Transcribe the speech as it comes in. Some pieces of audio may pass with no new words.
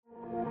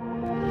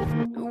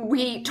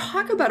We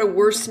talk about a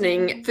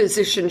worsening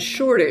physician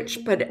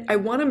shortage, but I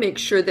want to make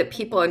sure that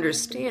people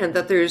understand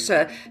that there's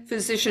a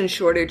physician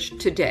shortage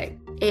today.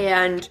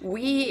 And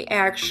we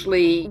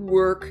actually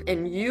work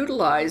and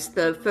utilize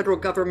the federal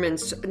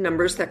government's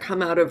numbers that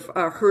come out of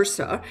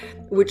HRSA,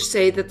 which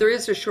say that there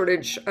is a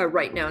shortage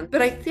right now.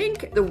 But I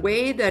think the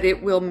way that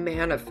it will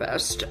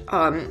manifest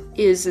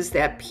is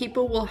that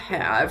people will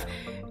have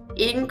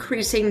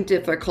increasing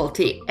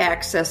difficulty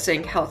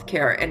accessing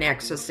healthcare and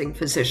accessing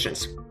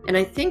physicians. And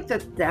I think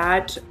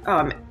that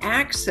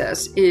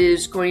access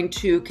is going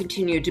to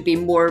continue to be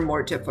more and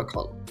more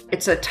difficult.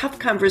 It's a tough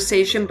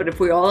conversation, but if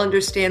we all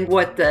understand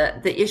what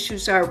the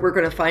issues are, we're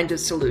going to find a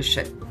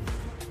solution.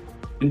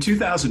 In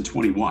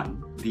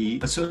 2021, the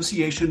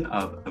Association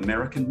of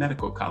American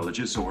Medical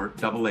Colleges, or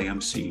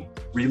AAMC,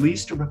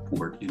 released a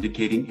report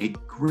indicating a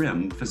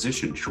grim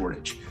physician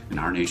shortage in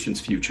our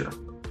nation's future.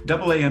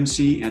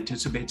 AAMC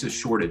anticipates a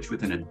shortage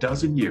within a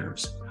dozen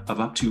years of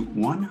up to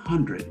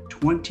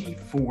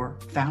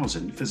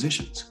 124,000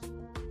 physicians.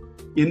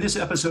 In this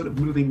episode of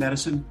Moving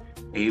Medicine,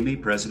 AMA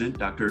President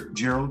Dr.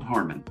 Gerald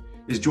Harmon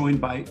is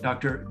joined by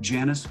Dr.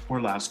 Janice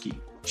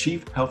Orlowski,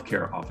 Chief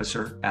Healthcare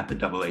Officer at the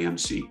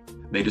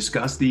AAMC. They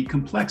discuss the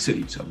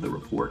complexities of the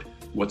report,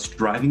 what's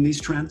driving these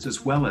trends,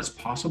 as well as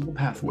possible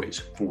pathways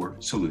for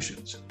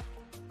solutions.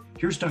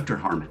 Here's Dr.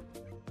 Harmon.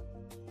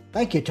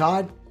 Thank you,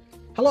 Todd.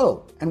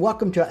 Hello, and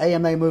welcome to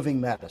AMA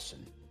Moving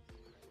Medicine.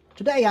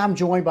 Today, I'm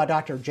joined by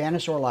Dr.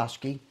 Janice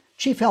Orlowski,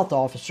 Chief Health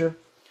Officer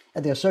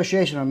at the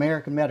Association of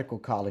American Medical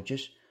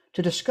Colleges,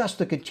 to discuss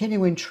the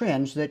continuing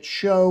trends that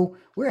show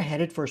we're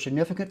headed for a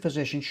significant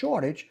physician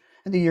shortage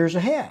in the years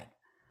ahead,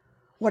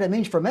 what it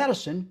means for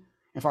medicine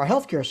and for our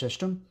healthcare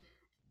system,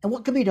 and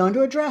what can be done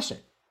to address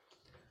it.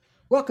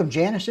 Welcome,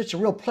 Janice. It's a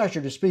real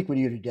pleasure to speak with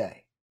you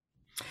today.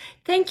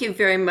 Thank you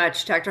very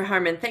much, Dr.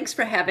 Harmon. Thanks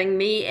for having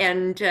me,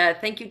 and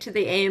thank you to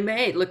the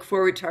AMA. Look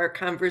forward to our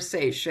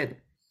conversation.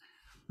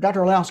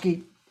 Dr.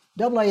 Orlowski,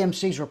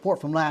 AAMC's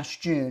report from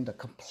last June, The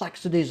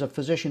Complexities of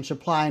Physician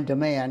Supply and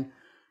Demand,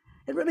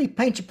 it really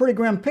paints a pretty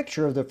grim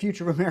picture of the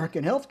future of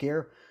American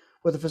healthcare,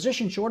 with a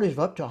physician shortage of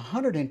up to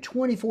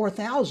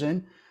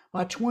 124,000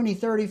 by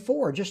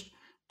 2034, just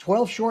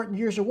 12 short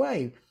years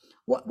away.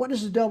 What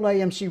does the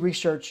AAMC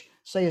research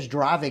say is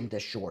driving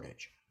this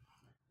shortage?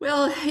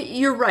 Well,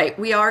 you're right.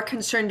 We are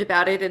concerned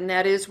about it, and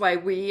that is why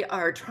we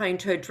are trying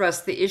to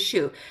address the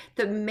issue.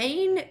 The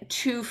main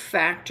two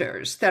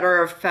factors that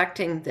are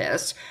affecting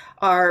this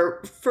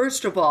are,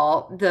 first of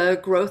all, the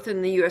growth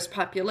in the U.S.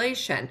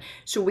 population.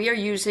 So we are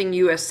using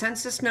U.S.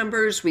 Census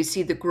numbers. We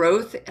see the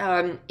growth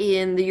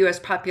in the U.S.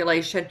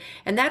 population,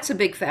 and that's a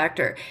big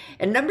factor.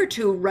 And number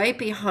two, right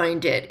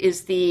behind it,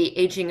 is the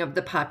aging of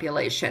the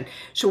population.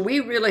 So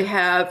we really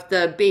have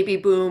the baby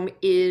boom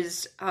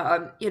is,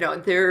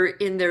 they're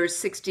in their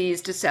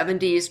 60s to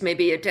 70s,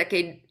 maybe a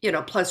decade,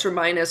 plus or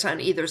minus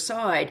on either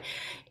side.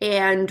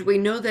 And we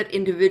know that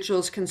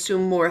individuals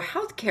consume more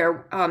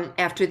healthcare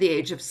after the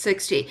age of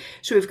 60.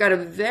 So we've got a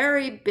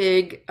very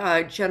big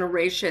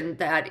generation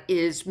that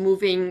is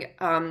moving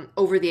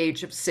over the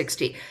age of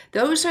 60.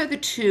 Those are the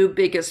two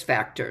biggest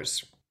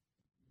factors.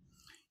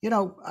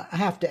 I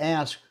have to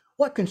ask,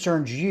 what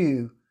concerns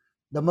you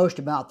the most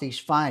about these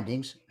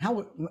findings?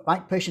 How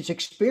might patients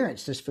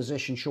experience this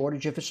physician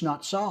shortage if it's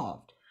not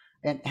solved?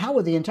 And how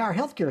would the entire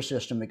healthcare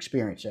system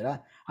experience it? I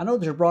know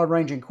there's a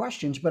broad-ranging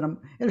questions, but I'm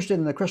interested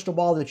in the crystal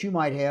ball that you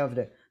might have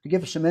to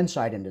give us some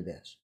insight into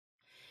this.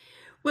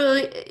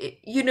 Well,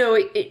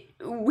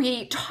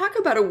 we talk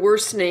about a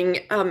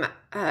worsening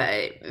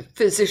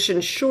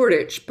physician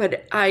shortage,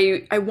 but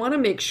I want to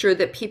make sure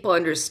that people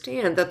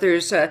understand that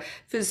there's a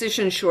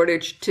physician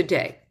shortage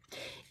today.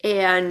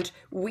 And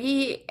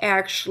we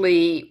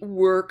actually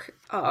work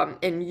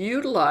and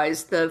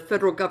utilize the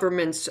federal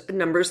government's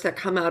numbers that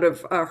come out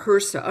of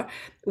HRSA,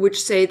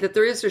 which say that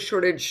there is a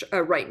shortage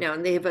right now.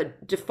 And they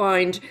have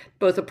defined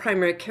both a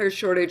primary care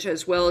shortage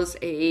as well as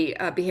a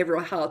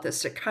behavioral health, a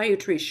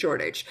psychiatry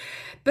shortage.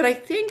 But I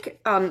think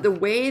the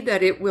way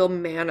that it will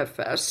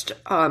manifest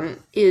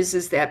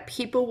is that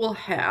people will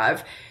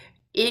have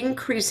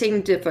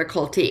increasing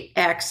difficulty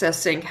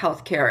accessing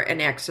healthcare and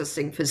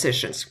accessing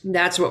physicians.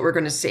 That's what we're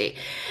going to see.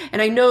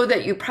 And I know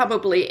that you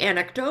probably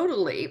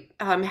anecdotally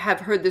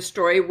have heard the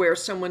story where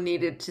someone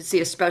needed to see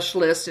a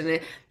specialist and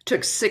it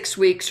took 6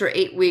 weeks or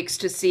 8 weeks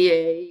to see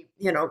a,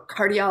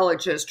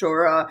 cardiologist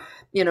or a,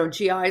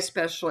 GI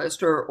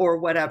specialist or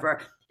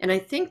whatever. And I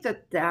think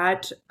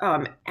that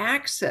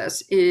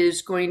access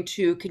is going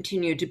to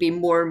continue to be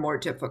more and more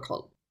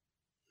difficult.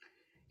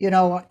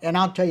 And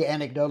I'll tell you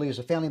anecdotally, as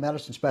a family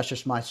medicine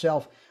specialist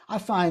myself, I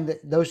find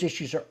that those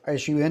issues are,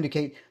 as you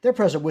indicate, they're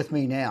present with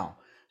me now.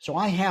 So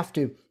I have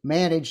to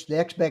manage the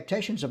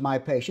expectations of my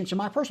patients and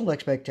my personal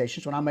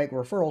expectations when I make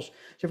referrals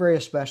to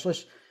various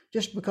specialists,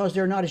 just because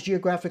they're not as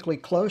geographically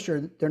close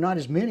or they're not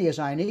as many as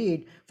I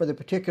need for the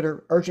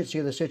particular urgency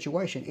of the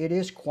situation. It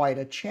is quite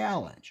a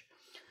challenge.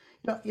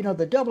 The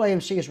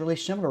AAMC has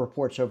released similar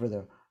reports over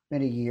the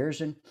many years.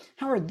 And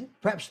how are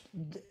perhaps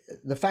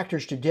the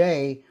factors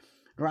today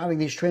driving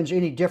these trends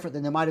any different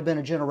than they might have been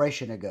a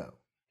generation ago?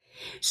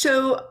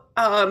 So,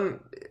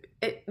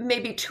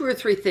 maybe two or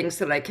three things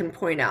that I can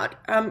point out.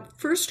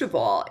 First of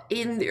all,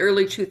 in the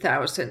early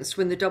 2000s,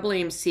 when the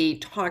AAMC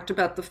talked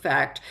about the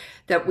fact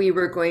that we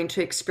were going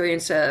to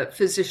experience a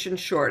physician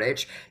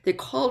shortage, they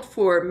called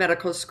for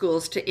medical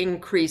schools to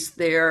increase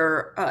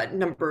their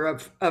number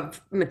of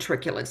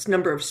matriculants,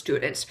 number of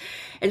students.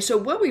 And so,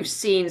 what we've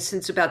seen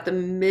since about the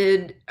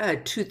mid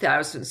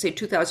 2000s, say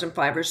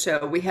 2005 or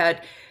so, we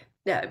had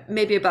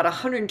maybe about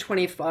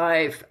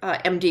 125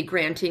 MD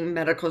granting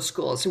medical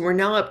schools, and we're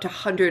now up to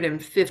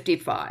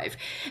 155.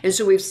 And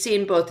so we've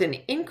seen both an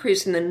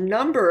increase in the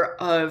number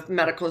of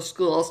medical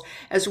schools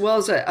as well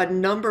as a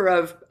number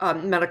of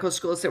medical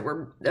schools that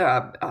were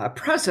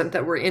present,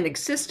 that were in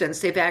existence.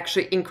 They've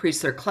actually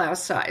increased their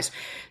class size.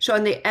 So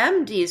on the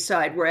MD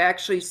side, we're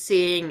actually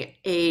seeing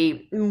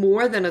a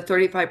more than a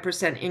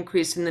 35%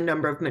 increase in the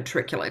number of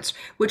matriculants,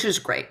 which is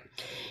great.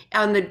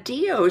 On the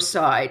DO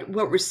side,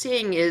 what we're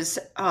seeing is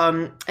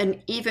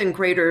an even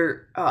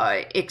greater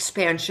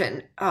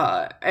expansion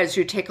as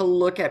you take a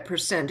look at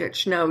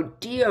percentage. Now,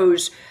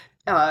 DOs,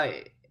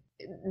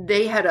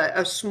 they had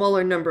a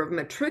smaller number of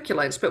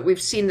matriculants, but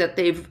we've seen that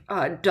they've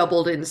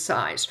doubled in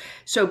size.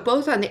 So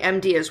both on the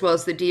MD as well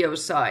as the DO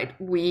side,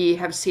 we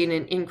have seen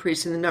an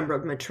increase in the number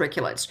of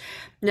matriculants.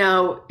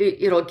 Now,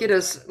 it'll get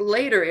us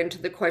later into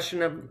the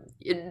question of,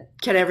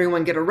 can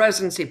everyone get a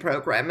residency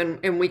program?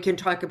 And we can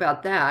talk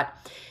about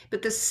that.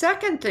 But the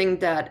second thing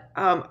that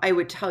I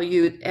would tell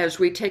you as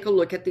we take a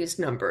look at these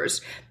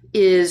numbers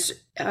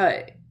is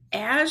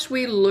as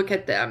we look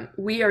at them,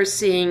 we are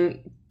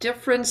seeing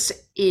difference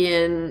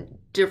in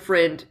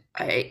different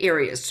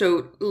areas.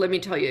 So let me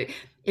tell you,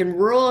 in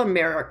rural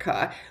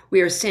America, we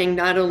are seeing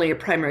not only a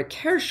primary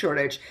care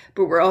shortage,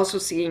 but we're also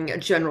seeing a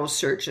general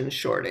surgeon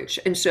shortage.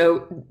 And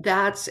so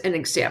that's an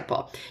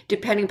example.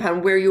 Depending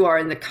upon where you are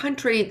in the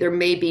country, there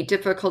may be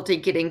difficulty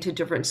getting to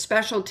different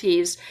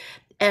specialties.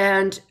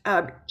 And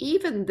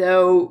even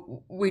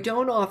though we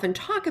don't often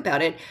talk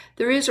about it,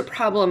 there is a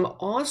problem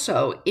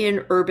also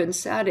in urban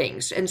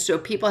settings. And so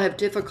people have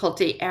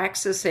difficulty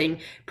accessing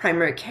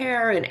primary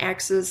care and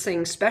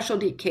accessing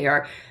specialty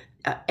care.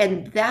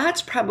 And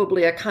that's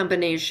probably a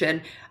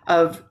combination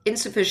of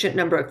insufficient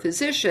number of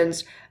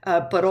physicians,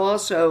 but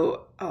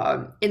also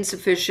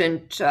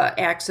insufficient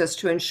access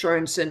to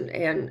insurance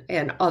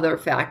and other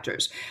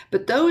factors.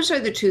 But those are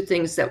the two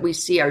things that we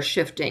see are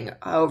shifting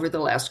over the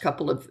last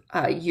couple of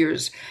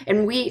years.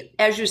 And we,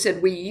 as you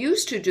said, we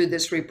used to do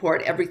this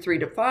report every 3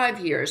 to 5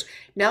 years.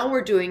 Now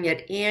we're doing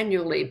it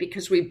annually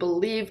because we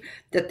believe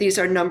that these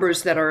are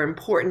numbers that are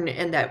important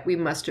and that we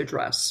must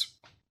address.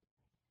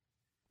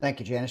 Thank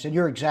you, Janice. And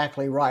you're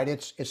exactly right.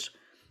 It's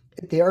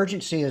the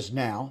urgency is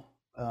now.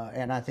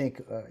 And I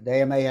think the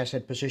AMA has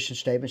had position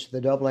statements.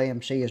 The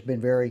AAMC has been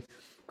very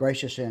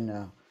gracious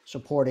in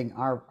supporting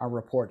our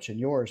reports and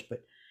yours.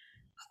 But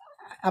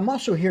I'm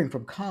also hearing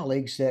from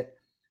colleagues that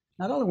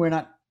not only we're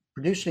not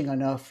producing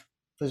enough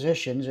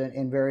physicians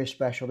in various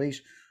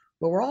specialties,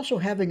 but we're also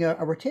having a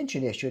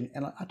retention issue.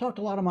 And I talked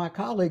to a lot of my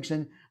colleagues,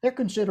 and they're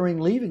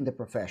considering leaving the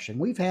profession.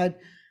 We've had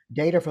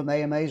data from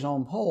AMA's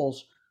own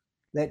polls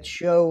that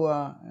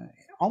show,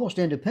 almost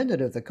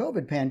independent of the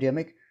COVID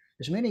pandemic,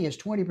 as many as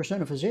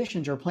 20% of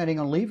physicians are planning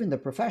on leaving the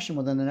profession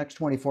within the next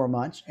 24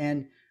 months,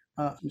 and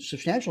a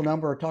substantial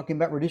number are talking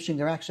about reducing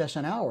their access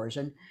and hours.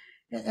 And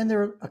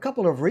there are a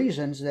couple of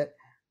reasons that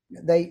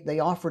they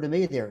offer to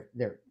me.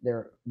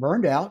 They're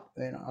burned out,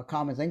 and a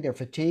common thing. They're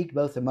fatigued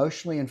both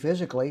emotionally and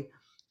physically,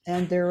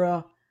 and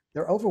they're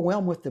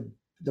overwhelmed with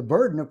the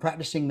burden of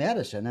practicing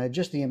medicine and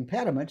just the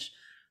impediments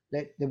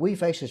that we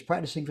face as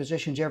practicing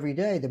physicians every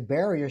day, the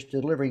barriers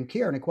to delivering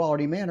care in a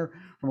quality manner,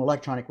 from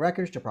electronic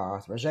records to prior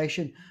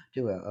authorization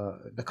to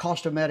the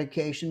cost of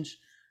medications.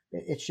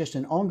 It's just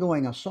an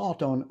ongoing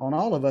assault on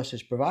all of us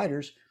as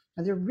providers,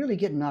 and they're really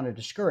getting kind of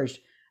discouraged.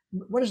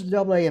 What is the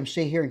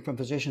AAMC hearing from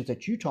physicians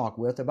that you talk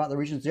with about the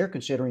reasons they're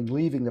considering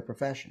leaving the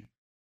profession?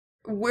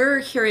 We're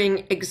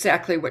hearing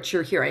exactly what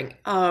you're hearing.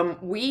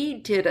 We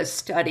did a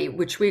study,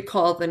 which we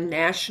call the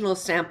National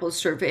Sample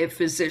Survey of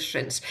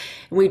Physicians.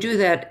 And we do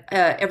that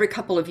every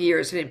couple of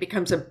years, and it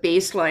becomes a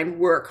baseline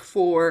work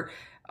for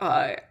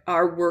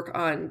our work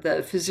on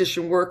the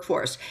physician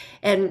workforce.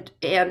 And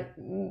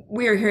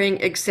we are hearing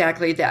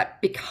exactly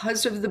that.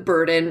 Because of the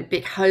burden,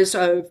 because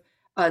of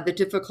the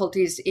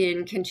difficulties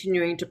in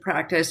continuing to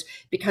practice,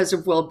 because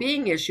of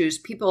well-being issues,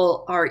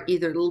 people are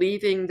either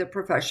leaving the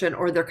profession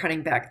or they're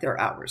cutting back their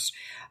hours.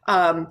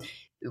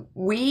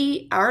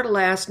 Our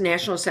last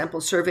National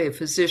Sample Survey of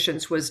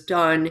Physicians was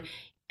done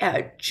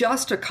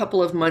just a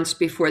couple of months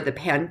before the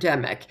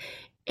pandemic,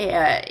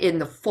 in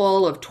the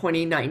fall of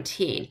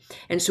 2019.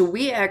 And so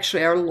we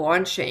actually are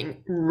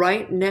launching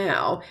right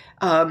now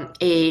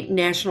a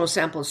national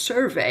sample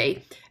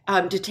survey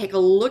to take a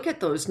look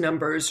at those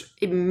numbers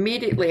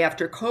immediately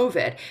after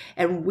COVID.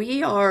 And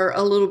we are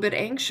a little bit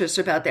anxious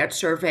about that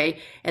survey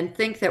and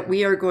think that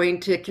we are going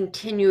to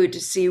continue to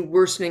see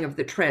worsening of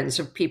the trends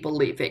of people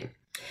leaving.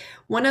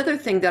 One other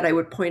thing that I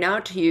would point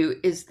out to you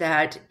is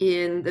that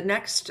in the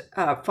next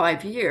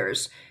 5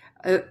 years,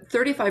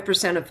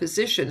 35% of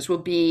physicians will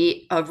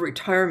be of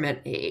retirement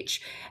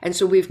age. And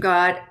so we've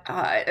got,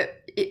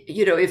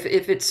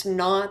 if it's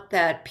not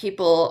that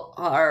people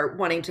are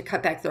wanting to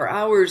cut back their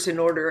hours in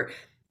order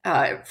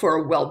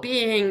for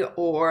well-being,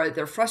 or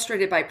they're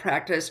frustrated by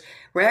practice,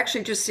 we're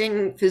actually just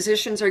seeing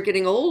physicians are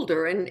getting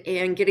older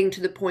and getting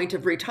to the point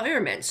of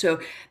retirement.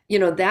 So,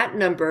 that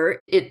number,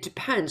 it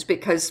depends,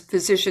 because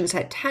physicians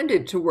had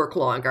tended to work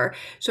longer.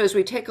 So as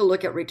we take a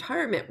look at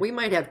retirement, we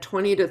might have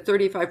 20 to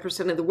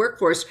 35% of the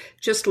workforce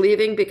just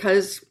leaving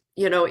because,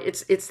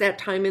 it's that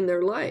time in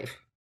their life.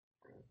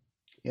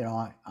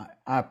 I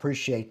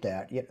appreciate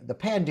that. The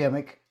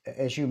pandemic,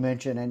 as you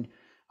mentioned, and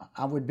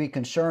I would be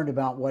concerned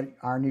about what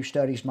our new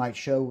studies might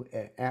show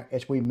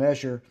as we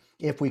measure,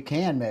 if we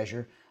can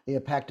measure, the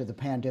impact of the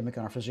pandemic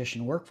on our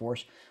physician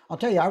workforce. I'll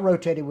tell you, I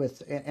rotated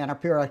and I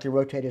periodically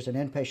rotate as an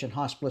inpatient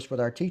hospitalist with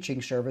our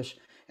teaching service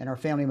and our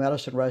family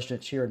medicine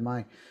residents here in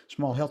my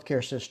small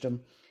healthcare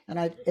system.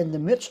 And in the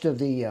midst of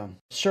the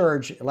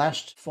surge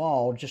last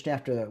fall, just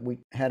after we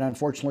had,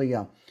 unfortunately,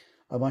 a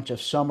bunch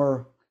of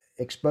summer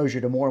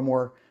exposure to more and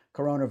more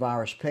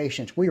coronavirus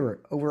patients, we were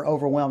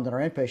overwhelmed in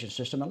our inpatient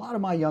system. A lot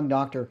of my young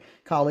doctor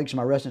colleagues,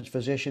 my residents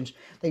physicians,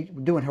 they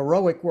were doing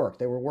heroic work.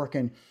 They were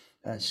working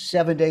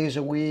 7 days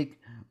a week,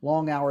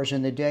 long hours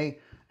in the day,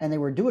 and they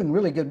were doing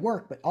really good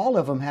work, but all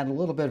of them had a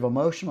little bit of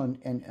emotional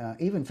and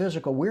even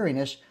physical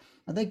weariness.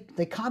 And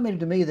they commented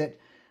to me that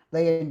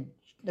they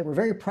were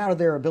very proud of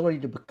their ability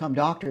to become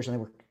doctors, and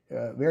they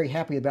were very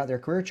happy about their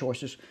career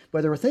choices,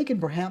 but they were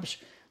thinking perhaps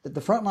that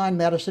the frontline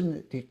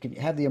medicine that could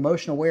have the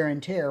emotional wear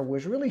and tear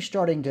was really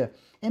starting to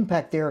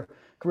impact their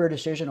career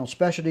decision on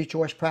specialty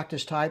choice,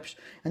 practice types.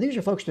 And these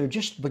are folks that are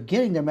just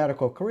beginning their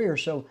medical career.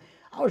 So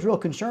I was real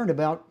concerned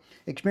about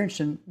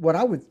experiencing what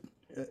I would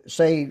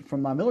say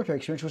from my military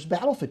experience was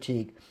battle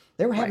fatigue.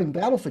 They were having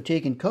battle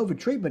fatigue and COVID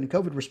treatment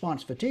and COVID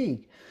response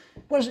fatigue.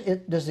 Does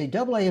the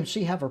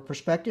AAMC have a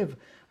perspective?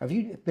 Have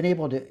you been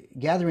able to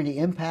gather any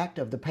impact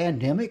of the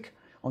pandemic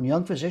on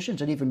young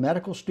physicians and even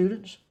medical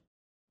students?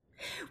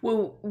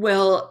 Well,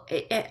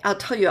 I'll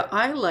tell you,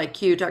 I,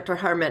 like you, Dr.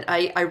 Harmon,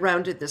 I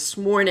rounded this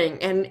morning,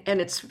 and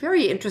it's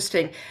very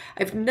interesting.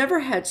 I've never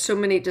had so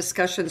many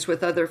discussions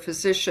with other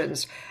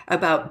physicians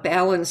about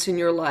balance in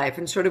your life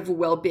and sort of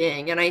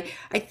well-being. And I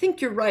think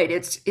you're right.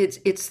 It's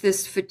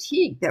this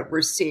fatigue that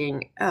we're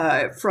seeing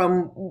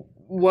from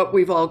what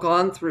we've all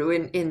gone through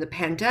in the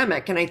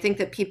pandemic. And I think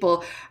that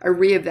people are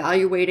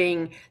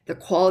reevaluating the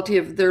quality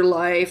of their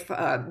life,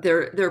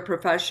 their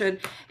profession.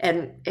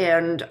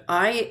 And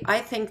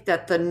I think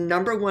that the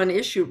number one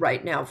issue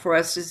right now for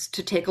us is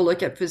to take a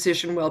look at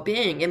physician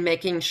well-being and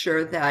making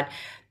sure that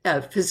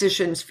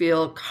physicians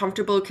feel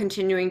comfortable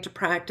continuing to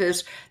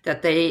practice,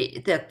 that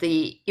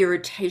the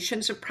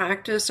irritations of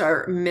practice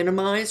are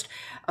minimized.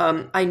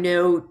 I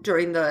know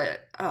during the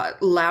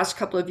last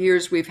couple of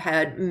years, we've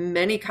had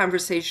many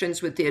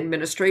conversations with the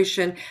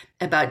administration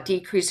about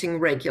decreasing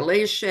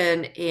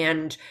regulation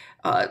and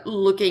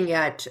looking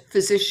at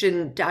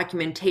physician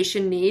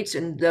documentation needs,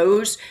 and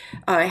those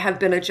have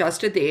been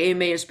adjusted. The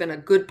AMA has been a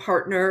good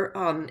partner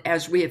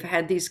as we have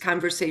had these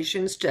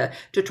conversations to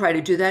try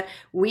to do that.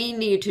 We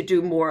need to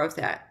do more of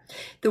that.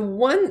 The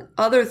one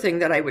other thing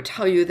that I would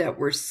tell you that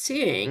we're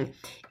seeing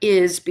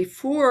is,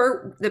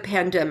 before the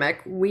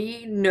pandemic,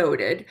 we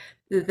noted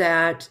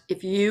that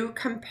if you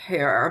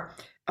compare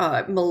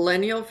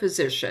millennial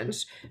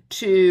physicians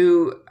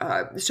to,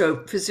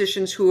 so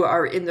physicians who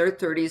are in their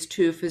 30s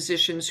to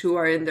physicians who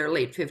are in their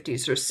late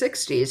 50s or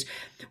 60s,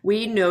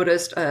 we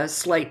noticed a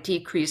slight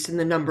decrease in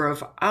the number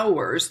of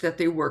hours that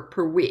they work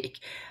per week.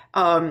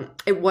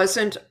 It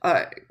wasn't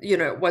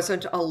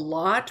a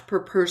lot per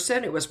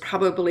person. It was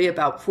probably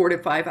about 4 to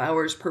 5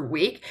 hours per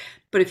week.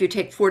 But if you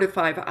take 4 to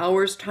 5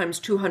 hours times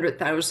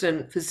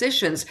 200,000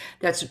 physicians,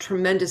 that's a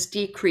tremendous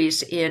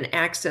decrease in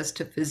access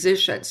to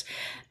physicians.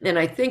 And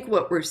I think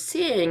what we're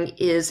seeing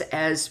is,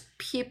 as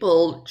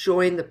people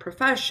join the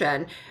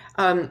profession,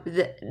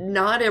 that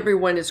not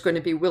everyone is going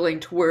to be willing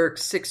to work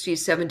 60,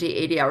 70,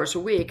 80 hours a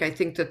week. I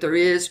think that there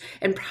is,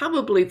 and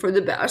probably for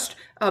the best,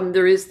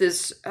 there is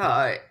this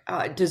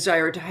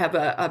desire to have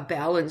a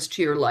balance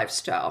to your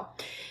lifestyle.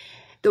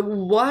 The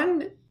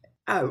one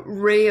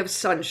ray of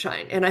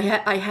sunshine, and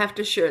I have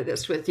to share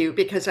this with you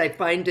because I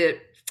find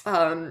it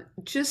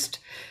just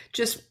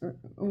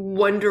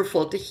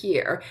wonderful to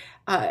hear.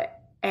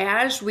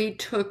 As we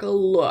took a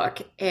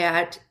look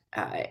at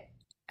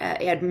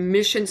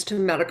admissions to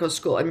medical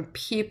school and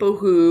people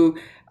who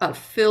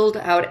filled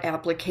out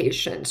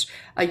applications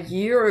a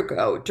year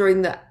ago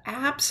during the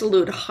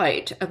absolute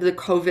height of the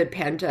COVID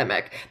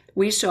pandemic,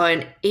 we saw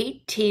an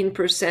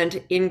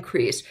 18%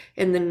 increase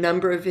in the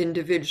number of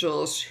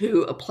individuals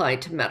who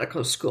applied to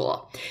medical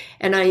school.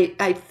 And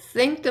I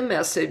think the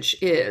message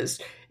is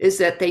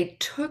that they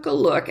took a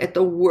look at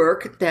the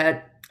work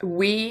that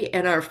we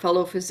and our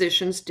fellow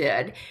physicians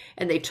did,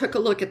 and they took a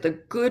look at the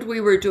good we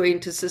were doing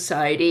to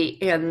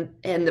society and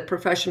the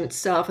profession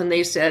itself, and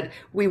they said,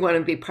 we want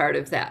to be part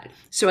of that.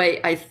 So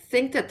I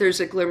think that there's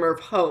a glimmer of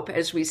hope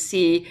as we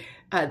see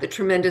the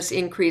tremendous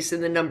increase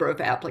in the number of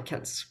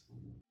applicants.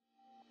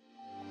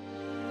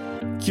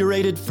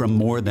 Curated from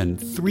more than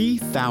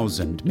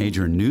 3,000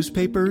 major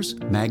newspapers,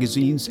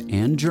 magazines,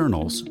 and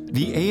journals,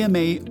 the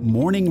AMA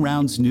Morning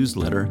Rounds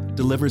newsletter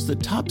delivers the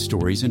top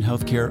stories in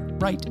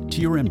healthcare right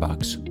to your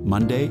inbox,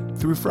 Monday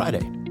through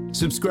Friday.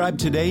 Subscribe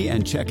today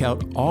and check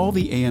out all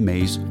the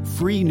AMA's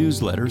free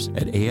newsletters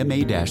at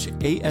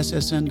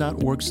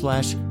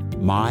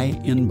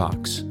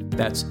ama-assn.org/myinbox.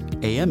 That's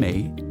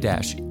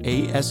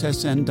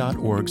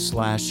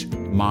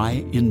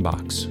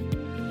ama-assn.org/myinbox.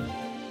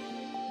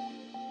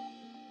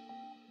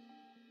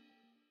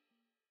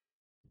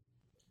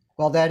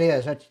 Well,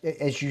 that's,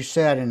 as you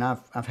said, and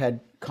I've had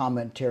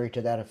commentary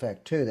to that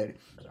effect too, that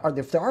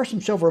if there are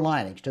some silver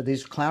linings to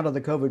this cloud of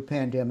the COVID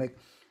pandemic,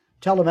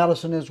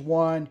 telemedicine is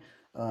one,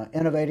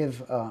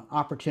 innovative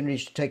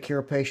opportunities to take care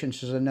of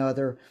patients is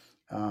another,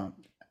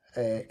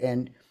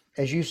 and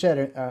as you said,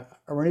 a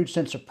renewed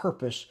sense of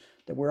purpose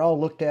that we're all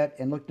looked at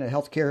the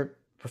healthcare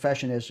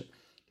profession is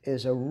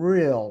a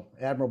real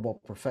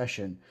admirable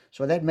profession.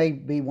 So that may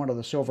be one of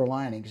the silver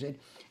linings.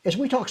 As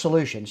we talk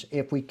solutions,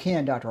 if we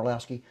can, Dr.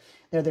 Orlowski,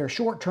 there are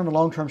short-term and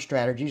long-term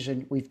strategies,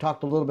 and we've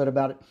talked a little bit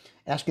about it,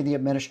 asking the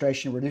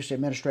administration to reduce the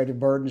administrative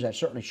burdens. That's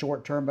certainly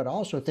short-term, but I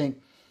also think,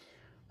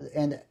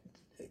 and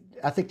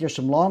I think there's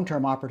some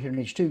long-term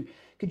opportunities too.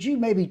 Could you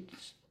maybe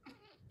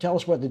tell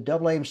us what the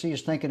AAMC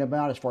is thinking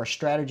about as far as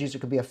strategies that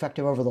could be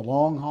effective over the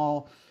long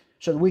haul,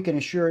 so that we can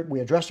ensure we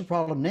address the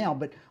problem now,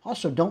 but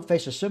also don't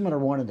face a similar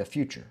one in the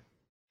future?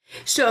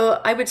 So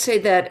I would say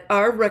that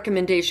our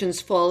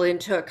recommendations fall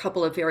into a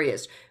couple of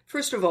areas.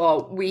 First of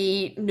all,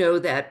 we know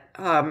that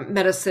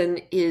medicine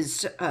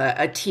is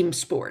a team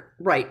sport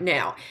right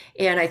now.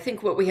 And I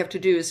think what we have to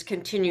do is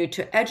continue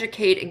to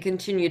educate and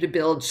continue to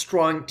build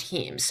strong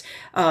teams.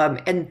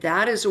 And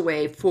that is a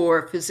way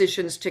for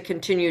physicians to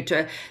continue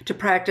to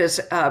practice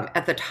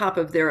at the top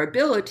of their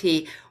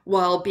ability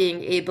while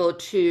being able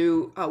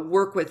to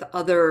work with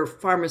other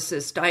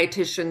pharmacists,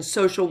 dietitians,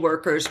 social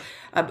workers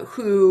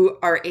who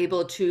are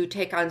able to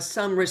take on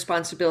some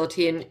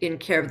responsibility in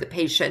care of the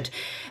patient.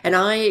 And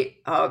I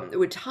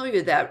would tell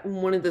you that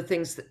one of the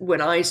things that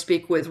when I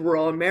speak with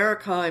rural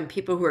America and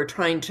people who are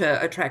trying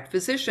to attract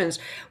physicians,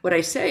 what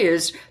I say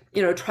is,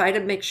 try to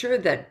make sure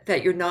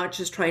that you're not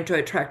just trying to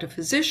attract a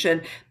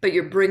physician, but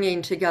you're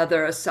bringing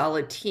together a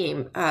solid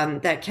team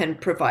that can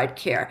provide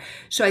care.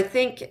 So I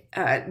think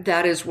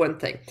that is one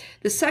thing.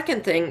 The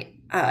second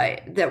thing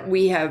that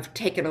we have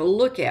taken a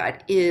look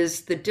at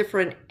is the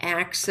different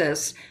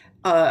access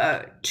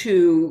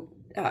to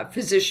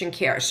physician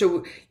care.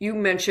 So you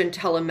mentioned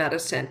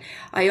telemedicine.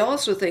 I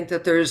also think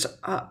that there's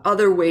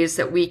other ways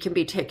that we can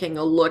be taking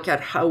a look at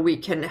how we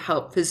can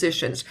help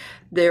physicians.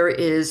 There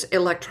is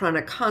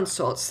electronic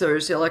consults,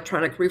 there's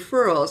electronic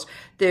referrals,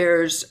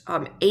 there's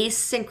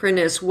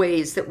asynchronous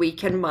ways that we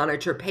can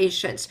monitor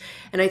patients.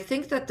 And I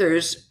think that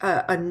there's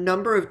a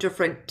number of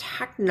different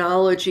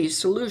technology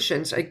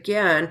solutions,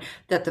 again,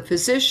 that the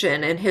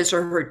physician and his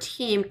or her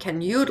team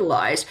can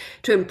utilize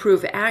to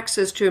improve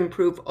access, to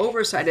improve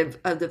oversight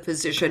of the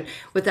physician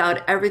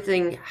without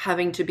everything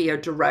having to be a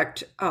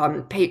direct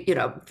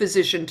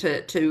physician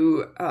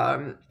to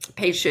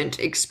patient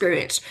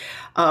experience.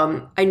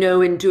 I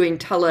know in doing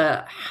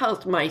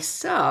telehealth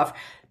myself,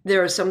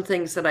 there are some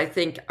things that I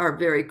think are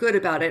very good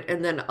about it,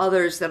 and then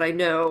others that I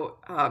know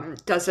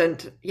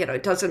doesn't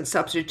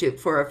substitute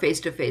for a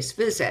face-to-face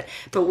visit.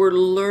 But we're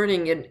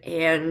learning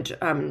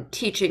and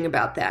teaching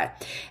about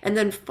that. And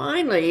then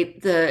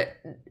finally,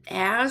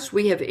 as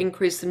we have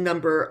increased the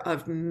number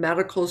of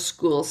medical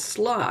school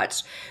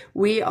slots,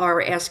 we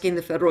are asking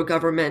the federal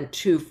government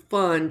to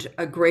fund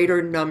a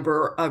greater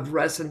number of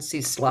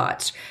residency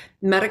slots.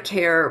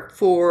 Medicare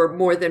for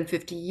more than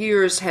 50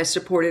 years has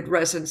supported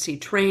residency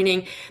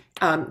training.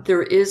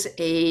 There is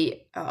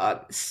a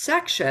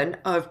section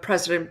of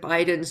President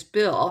Biden's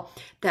bill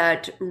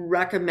that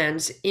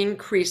recommends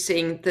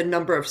increasing the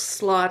number of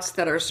slots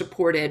that are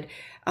supported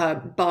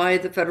by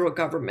the federal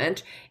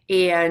government.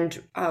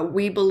 And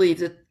we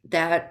believe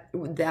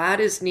that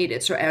is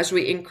needed. So as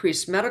we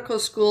increase medical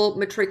school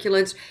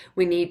matriculants,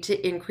 we need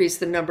to increase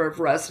the number of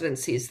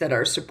residencies that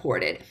are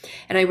supported.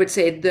 And I would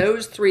say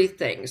those three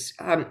things,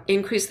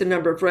 increase the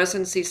number of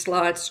residency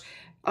slots,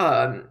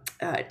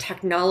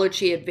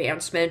 technology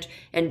advancement,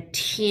 and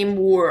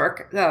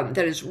teamwork that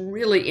is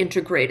really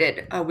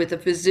integrated with a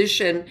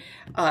physician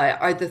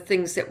are the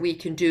things that we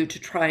can do to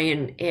try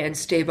and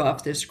stave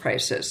off this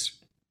crisis.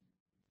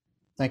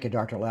 Thank you,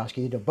 Dr.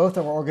 Orlowski. Both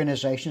of our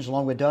organizations,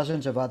 along with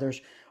dozens of others,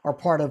 are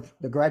part of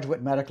the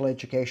Graduate Medical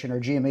Education, or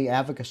GME,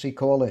 Advocacy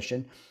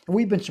Coalition. And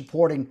we've been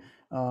supporting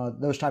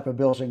those type of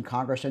bills in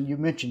Congress. And you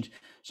mentioned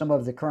some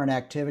of the current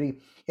activity.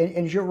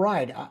 And you're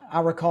right.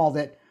 I recall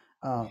that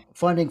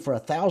funding for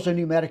 1,000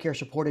 new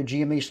Medicare-supported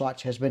GME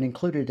slots has been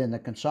included in the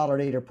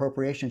Consolidated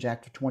Appropriations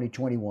Act of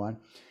 2021.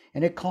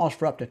 And it calls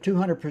for up to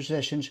 200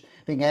 positions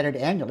being added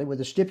annually, with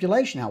the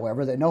stipulation,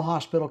 however, that no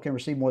hospital can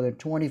receive more than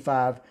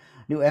 25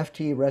 new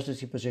FTE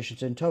residency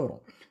positions in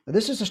total. Now,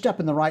 this is a step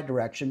in the right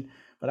direction,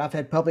 but I've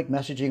had public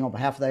messaging on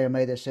behalf of the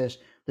AMA that says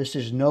this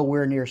is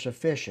nowhere near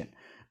sufficient.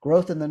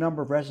 Growth in the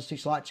number of residency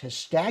slots has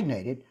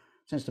stagnated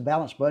since the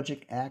Balanced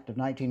Budget Act of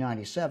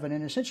 1997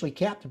 and essentially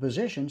capped the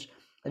positions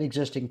at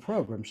existing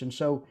programs. And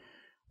so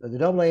the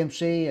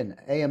AAMC and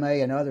AMA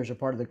and others are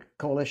part of the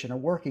coalition are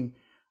working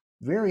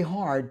very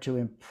hard to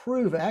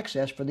improve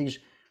access for these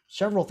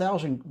several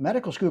thousand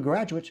medical school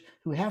graduates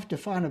who have to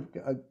find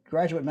a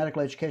graduate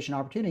medical education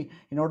opportunity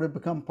in order to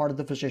become part of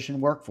the physician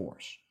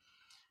workforce.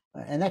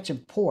 And that's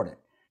important.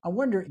 I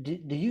wonder,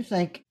 do you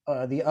think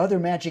the other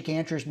magic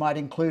answers might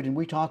include, and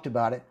we talked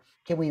about it,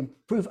 can we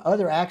improve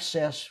other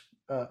access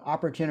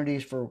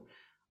opportunities for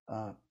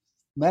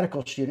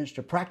medical students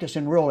to practice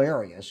in rural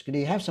areas? Do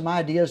you have some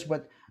ideas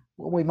what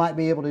we might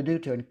be able to do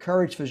to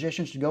encourage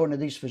physicians to go into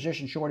these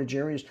physician shortage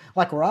areas,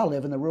 like where I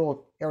live in the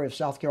rural area of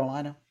South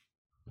Carolina?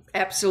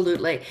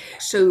 Absolutely.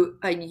 So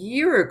a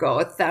year ago,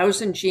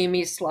 1,000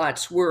 GME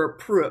slots were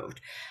approved.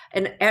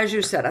 And as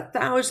you said,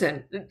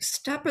 1,000,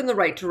 step in the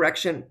right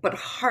direction, but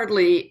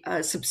hardly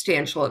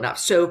substantial enough.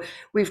 So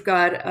we've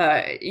got,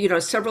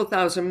 several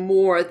thousand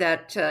more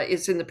that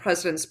is in the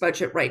president's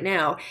budget right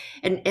now.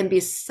 And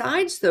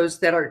besides those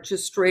that are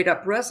just straight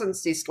up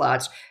residency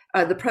slots,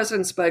 the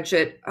president's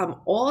budget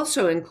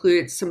also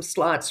includes some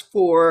slots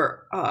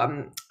for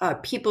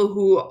people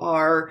who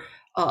are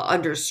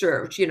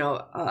underserved,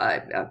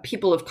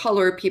 people of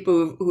color,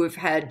 people who have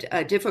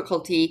had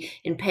difficulty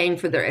in paying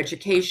for their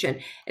education.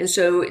 And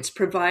so it's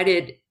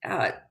provided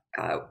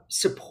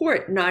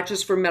support, not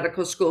just for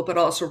medical school, but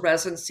also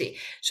residency.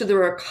 So there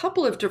are a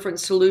couple of different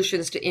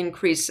solutions to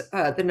increase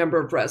the number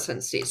of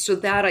residencies. So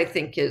that, I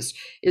think, is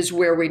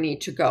where we need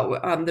to go.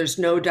 There's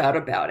no doubt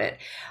about it.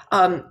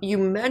 You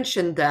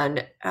mentioned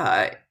then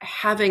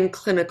having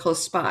clinical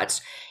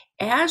spots.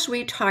 As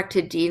we talk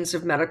to deans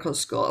of medical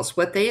schools,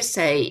 what they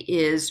say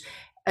is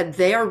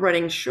they are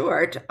running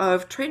short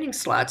of training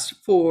slots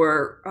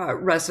for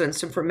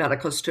residents and for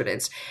medical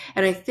students.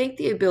 And I think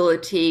the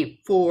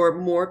ability for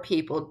more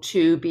people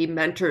to be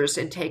mentors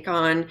and take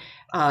on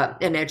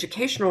an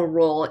educational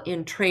role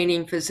in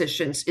training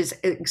physicians is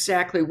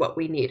exactly what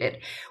we needed.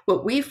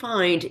 What we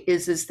find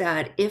is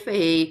that if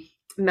a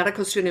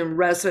medical student and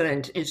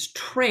resident is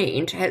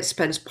trained,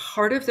 spends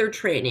part of their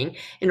training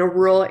in a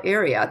rural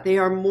area, they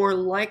are more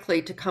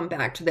likely to come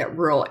back to that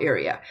rural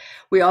area.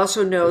 We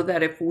also know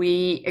that if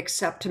we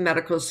accept to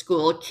medical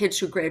school kids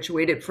who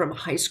graduated from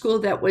high school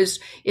that was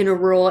in a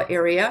rural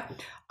area,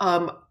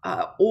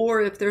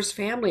 or if there's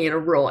family in a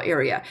rural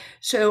area.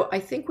 So I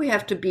think we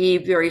have to be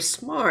very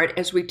smart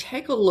as we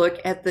take a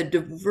look at the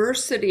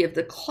diversity of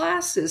the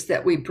classes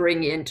that we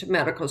bring into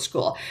medical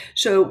school.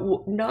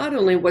 So not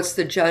only what's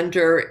the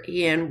gender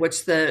and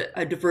what's the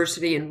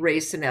diversity in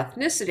race and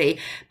ethnicity,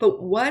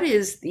 but what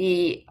is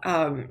the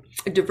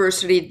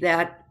diversity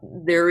that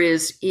there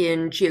is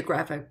in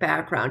geographic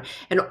background.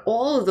 And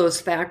all of those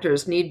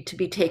factors need to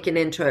be taken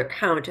into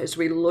account as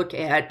we look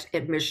at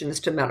admissions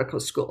to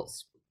medical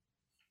schools.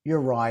 You're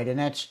right,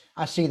 and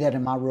I see that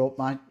in my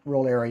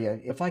rural area.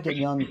 If I get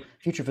young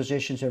future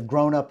physicians who have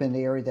grown up in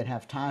the area that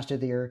have ties to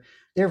the area,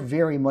 they're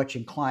very much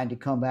inclined to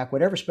come back,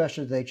 whatever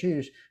specialty they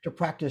choose, to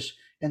practice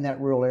in that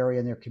rural area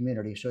in their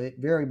community. So it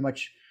very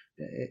much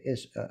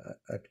is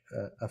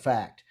a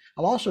fact.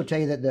 I'll also tell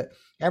you that the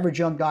average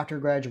young doctor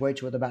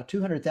graduates with about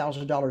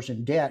 $200,000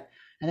 in debt,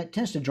 and it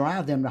tends to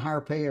drive them to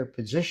higher payer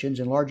positions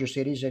in larger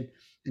cities and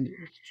in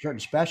certain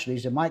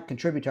specialties that might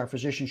contribute to our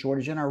physician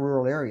shortage in our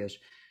rural areas.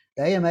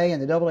 The AMA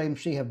and the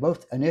AAMC have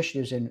both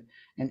initiatives and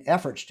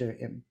efforts to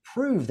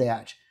improve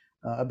that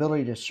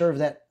ability to serve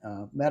that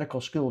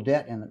medical school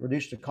debt and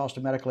reduce the cost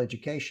of medical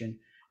education.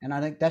 And I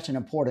think that's an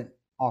important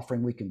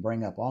offering we can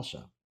bring up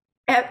also.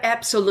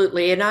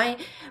 Absolutely. And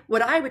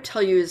what I would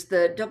tell you is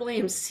the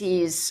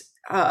AAMC's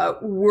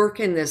work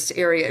in this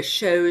area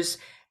shows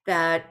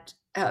that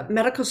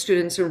medical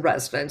students and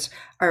residents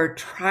are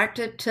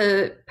attracted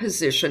to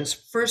positions,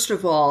 first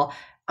of all,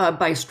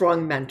 by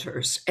strong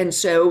mentors. And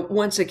so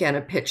once again,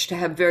 a pitch to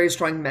have very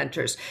strong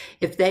mentors.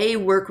 If they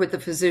work with a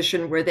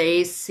physician where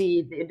they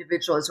see the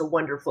individual as a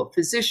wonderful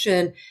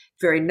physician,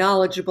 very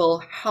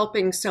knowledgeable,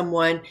 helping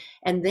someone,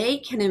 and they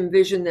can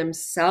envision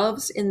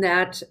themselves in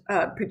that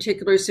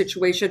particular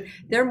situation,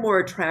 they're more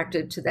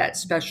attracted to that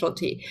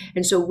specialty.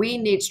 And so we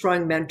need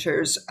strong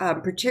mentors,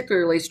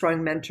 particularly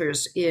strong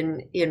mentors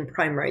in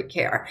primary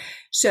care.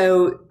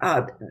 So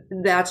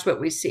that's what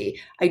we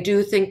see. I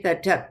do think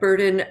that debt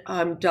burden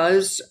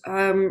does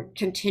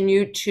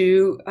continue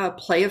to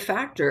play a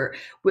factor.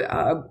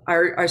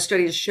 Our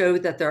studies show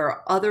that there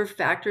are other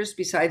factors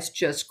besides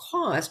just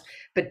cost,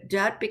 but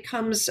debt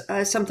becomes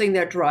something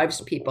that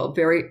drives people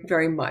very,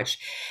 very much.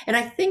 And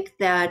I think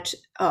that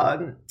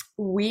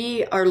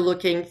we are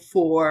looking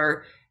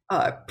for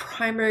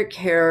primary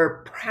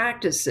care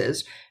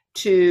practices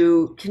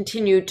to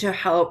continue to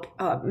help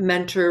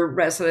mentor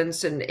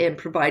residents and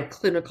provide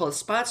clinical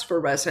spots for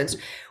residents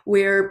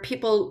where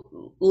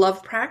people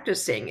love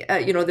practicing.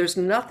 There's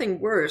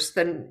nothing worse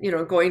than,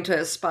 going to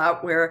a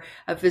spot where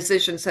a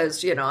physician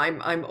says,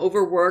 I'm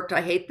overworked.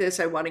 I hate this.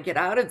 I want to get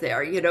out of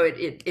there.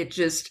 It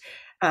just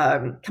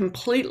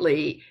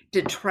completely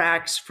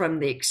detracts from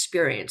the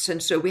experience.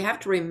 And so we have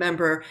to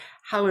remember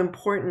how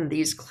important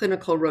these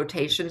clinical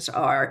rotations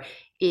are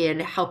in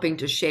helping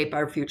to shape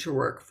our future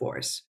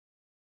workforce.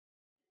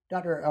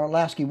 Dr.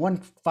 Orlowski,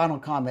 one final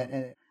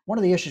comment. One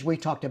of the issues we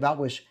talked about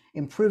was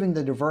improving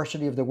the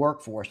diversity of the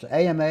workforce. The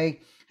AMA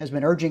has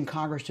been urging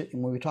Congress to,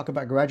 when we talk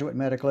about graduate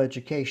medical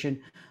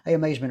education,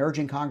 AMA has been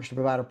urging Congress to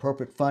provide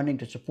appropriate funding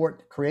to support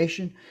the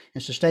creation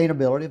and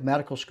sustainability of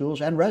medical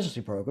schools and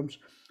residency programs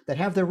that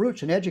have their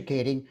roots in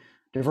educating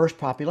diverse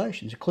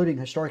populations, including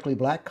historically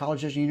Black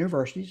colleges and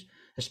universities,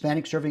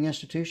 Hispanic serving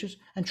institutions,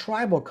 and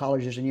tribal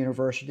colleges and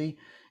universities.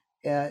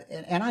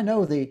 And I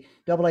know the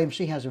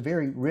AAMC has a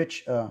very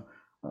rich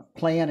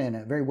plan and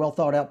a very well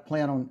thought out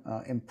plan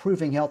on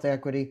improving health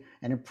equity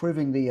and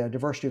improving the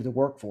diversity of the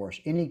workforce.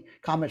 Any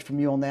comments from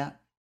you on that?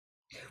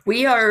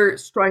 We are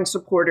strong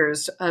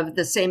supporters of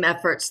the same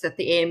efforts that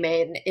the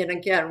AMA, and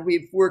again,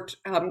 we've worked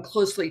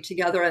closely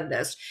together on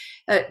this.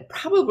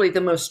 Probably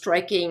the most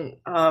striking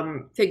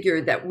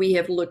figure that we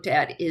have looked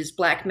at is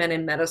Black men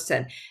in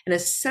medicine. And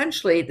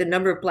essentially, the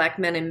number of Black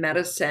men in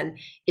medicine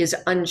is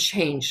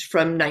unchanged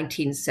from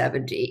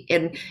 1970.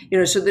 And,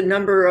 so the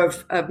number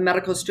of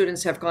medical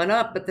students have gone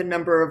up, but the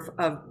number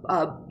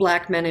of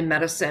Black men in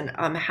medicine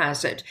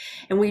hasn't.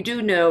 And we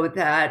do know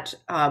that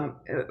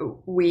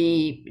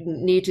we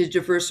need to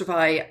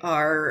diversify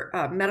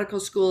our medical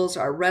schools,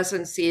 our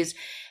residencies.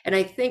 And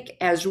I think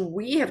as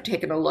we have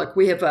taken a look,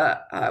 we have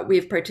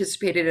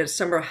participated in a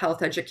summer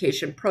health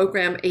education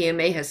program.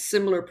 AMA has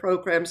similar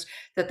programs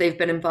that they've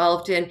been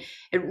involved in.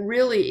 It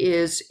really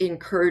is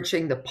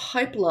encouraging the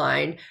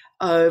pipeline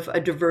of a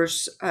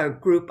diverse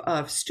group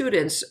of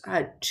students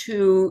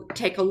to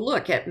take a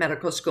look at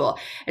medical school.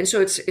 And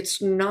so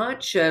it's not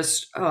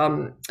just,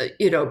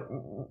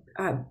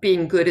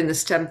 being good in the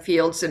STEM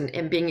fields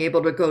and being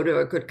able to go to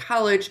a good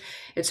college.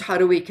 It's how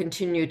do we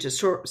continue to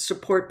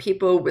support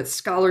people with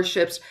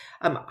scholarships?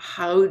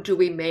 How do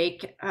we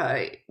make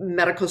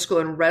medical school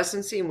and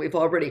residency? And we've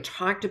already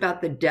talked about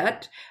the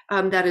debt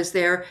that is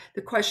there.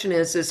 The question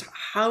is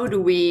how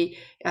do we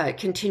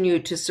continue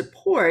to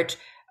support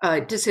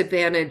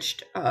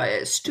disadvantaged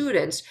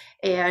students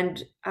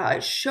and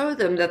show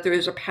them that there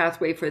is a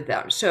pathway for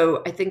them.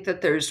 So I think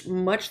that there's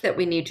much that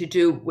we need to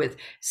do with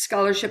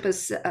scholarship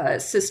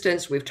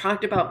assistance. We've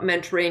talked about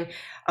mentoring.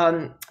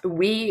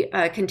 We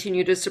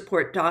continue to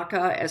support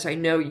DACA, as I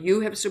know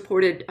you have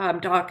supported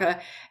DACA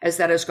as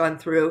that has gone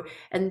through.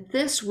 And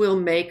this will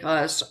make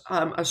us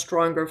a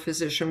stronger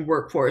physician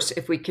workforce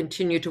if we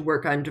continue to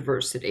work on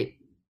diversity.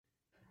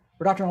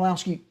 Well, Dr.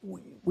 Orlowski,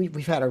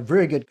 we've had a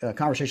very good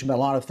conversation about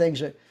a lot of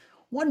things.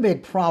 One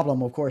big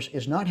problem, of course,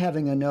 is not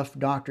having enough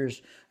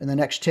doctors in the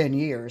next 10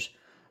 years.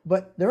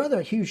 But there are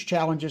other huge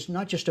challenges,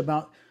 not just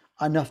about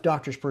enough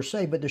doctors per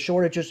se, but the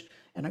shortages.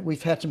 And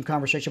we've had some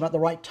conversation about the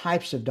right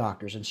types of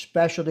doctors and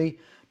specialty,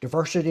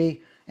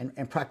 diversity,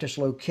 and practice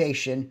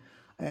location.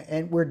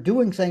 And we're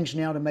doing things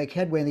now to make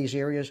headway in these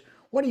areas.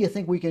 What do you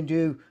think we can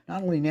do,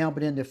 not only now,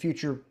 but in the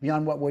future,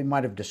 beyond what we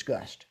might have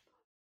discussed?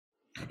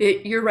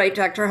 You're right,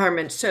 Dr.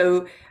 Harmon.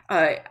 So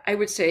I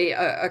would say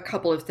a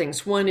couple of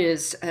things. One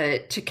is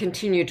to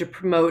continue to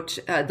promote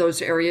those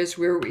areas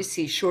where we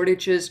see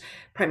shortages.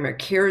 Primary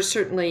care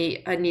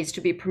certainly needs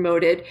to be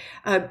promoted.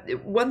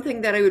 One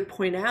thing that I would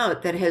point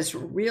out that has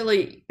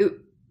really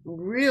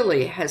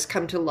has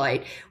come to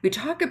light. We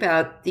talk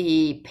about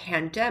the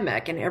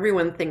pandemic and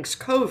everyone thinks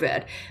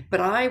COVID, but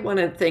I want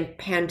to think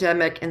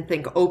pandemic and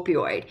think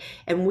opioid.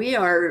 And we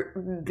are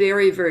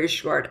very, very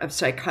short of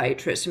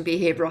psychiatrists and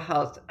behavioral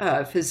health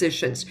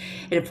physicians.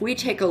 And if we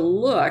take a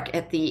look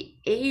at the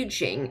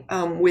aging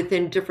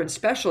within different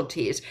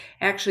specialties,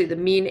 actually the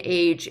mean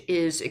age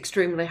is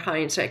extremely high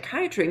in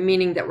psychiatry,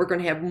 meaning that we're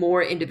going to have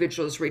more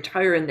individuals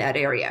retire in that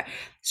area.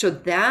 So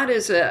that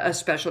is a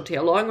specialty,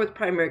 along with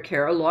primary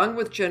care, along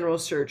with general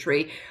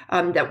surgery,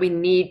 that we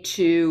need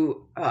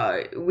to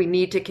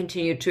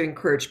continue to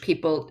encourage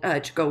people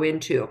to go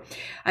into.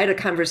 I had a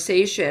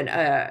conversation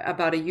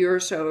about a year or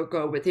so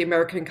ago with the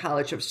American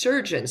College of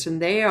Surgeons, and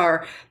they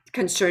are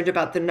concerned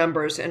about the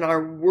numbers and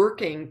are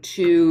working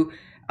to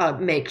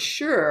make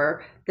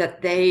sure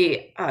that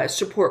they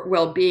support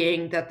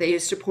well-being, that they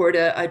support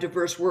a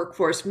diverse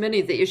workforce.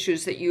 Many of the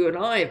issues that you and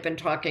I have been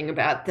talking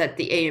about that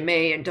the AMA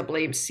and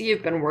AAMC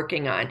have been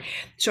working on.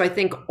 So I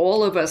think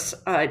all of us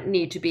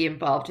need to be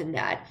involved in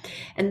that.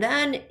 And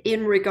then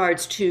in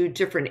regards to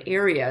different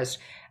areas,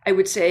 I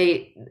would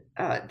say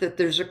that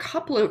there's a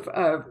couple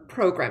of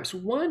programs.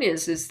 One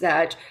is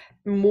that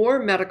more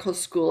medical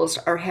schools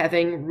are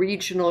having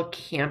regional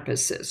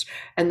campuses,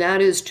 and that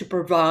is to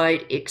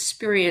provide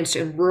experience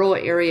in rural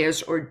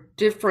areas or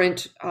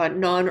different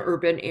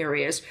non-urban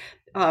areas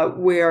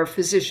where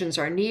physicians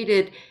are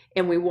needed.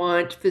 And we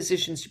want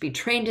physicians to be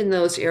trained in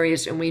those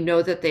areas, and we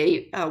know that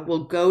they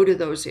will go to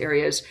those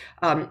areas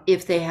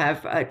if they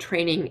have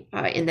training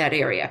in that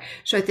area.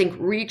 So I think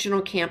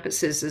regional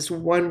campuses is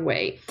one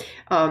way.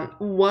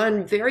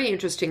 One very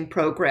interesting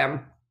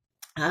program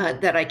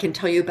that I can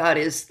tell you about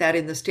is that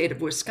in the state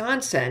of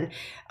Wisconsin,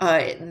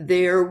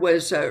 there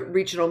was a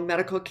regional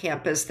medical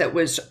campus that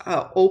was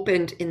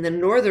opened in the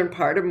northern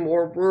part, a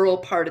more rural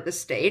part of the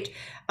state.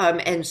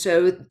 And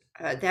so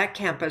that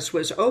campus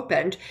was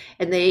opened,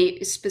 and they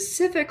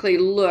specifically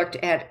looked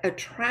at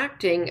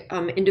attracting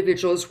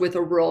individuals with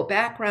a rural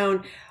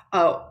background,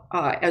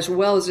 as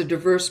well as a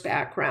diverse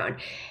background.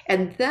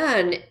 And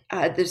then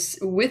this,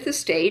 with the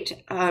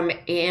state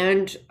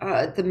and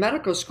the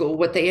medical school,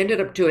 what they ended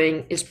up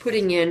doing is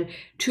putting in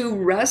 2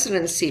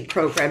 residency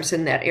programs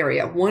in that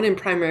area, one in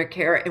primary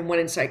care and one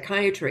in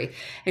psychiatry.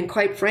 And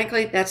quite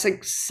frankly, that's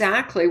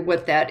exactly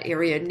what that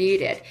area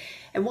needed.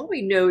 And what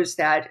we know is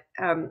that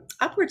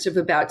upwards of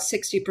about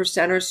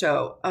 60% or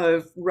so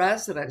of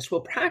residents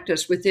will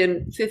practice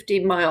within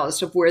 50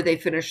 miles of where they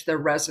finish their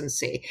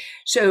residency.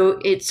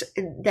 So it's,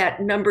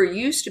 that number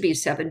used to be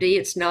 70,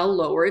 it's now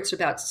lower, it's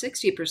about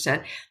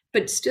 60%.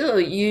 But still,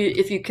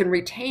 if you can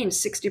retain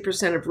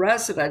 60% of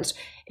residents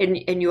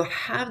and you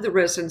have the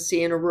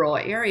residency in a rural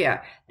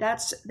area,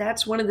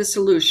 that's one of the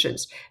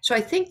solutions. So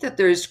I think that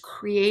there's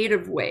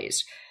creative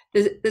ways.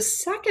 The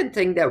second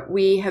thing that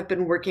we have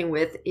been working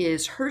with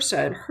is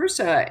HRSA, and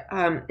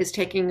HRSA is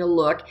taking a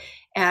look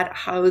at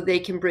how they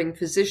can bring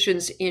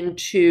physicians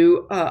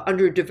into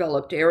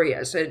underdeveloped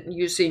areas and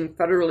using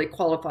federally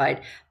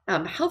qualified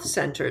health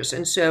centers.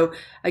 And so,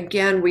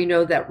 again, we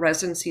know that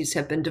residencies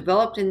have been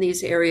developed in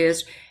these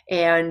areas,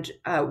 and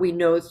we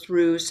know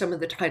through some of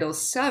the Title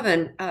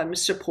VII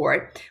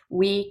support,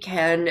 we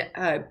can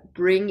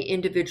bring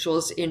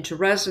individuals into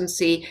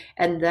residency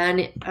and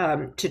then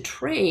to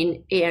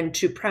train and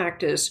to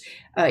practice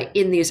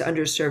in these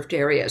underserved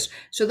areas.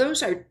 So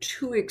those are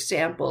 2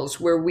 examples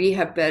where we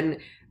have been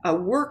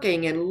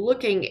working and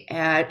looking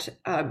at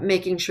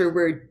making sure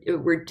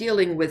we're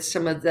dealing with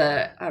some of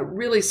the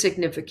really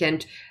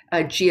significant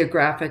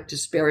geographic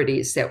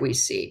disparities that we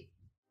see.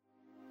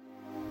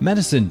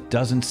 Medicine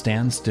doesn't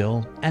stand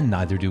still, and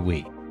neither do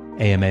we.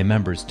 AMA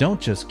members don't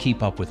just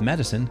keep up with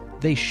medicine,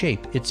 they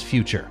shape its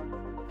future.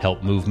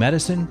 Help move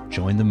medicine,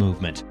 join the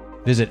movement.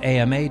 Visit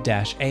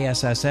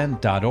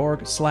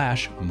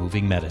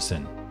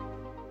ama-assn.org/movingmedicine.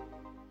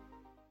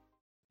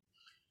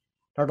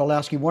 Dr.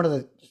 Orlowski, one of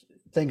the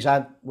things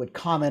I would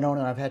comment on,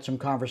 and I've had some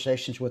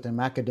conversations with an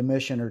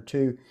academician or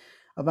two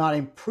about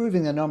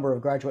improving the number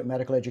of graduate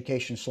medical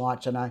education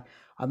slots. And I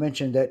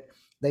mentioned that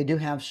they do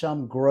have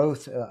some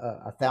growth,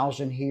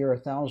 1,000 here,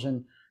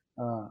 1,000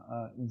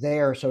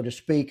 there, so to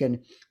speak, and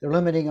they're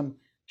limiting them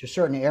to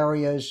certain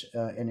areas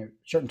and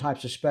certain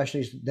types of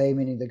specialties. They,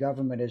 meaning the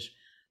government, is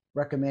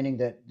recommending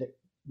that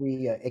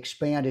we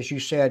expand, as you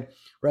said,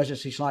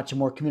 residency slots to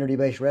more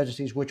community-based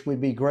residencies, which would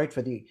be great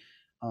for the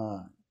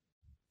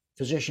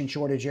physician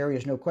shortage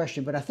areas, no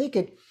question. But I think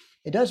it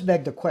does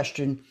beg the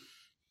question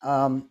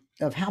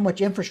of how much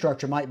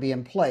infrastructure might be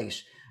in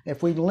place.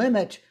 If we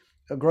limit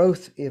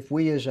growth, if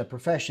we as a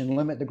profession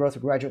limit the growth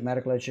of graduate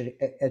medical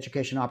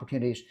education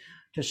opportunities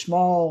to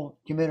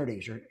small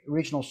communities or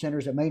regional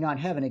centers that may not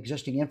have an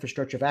existing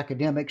infrastructure of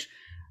academics,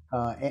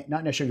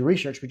 not necessarily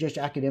research, but just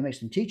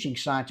academics and teaching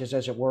scientists,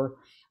 as it were,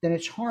 then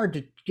it's hard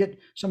to get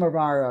some of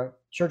our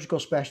surgical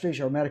specialties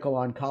or medical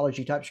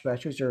oncology type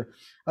specialties or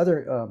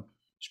other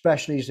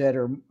specialties that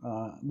are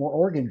more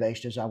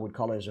organ-based, as I would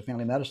call it as a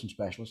family medicine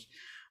specialist,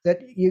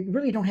 that you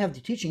really don't have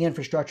the teaching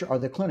infrastructure or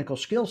the clinical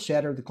skill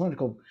set or the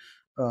clinical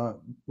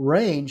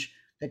range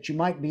that you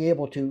might be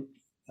able to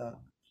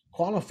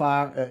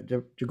qualify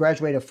to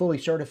graduate a fully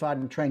certified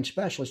and trained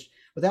specialist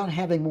without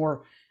having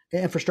more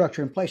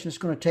infrastructure in place. And it's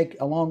going to take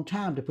a long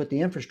time to put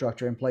the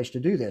infrastructure in place to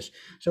do this.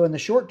 So in the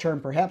short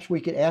term, perhaps we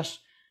could ask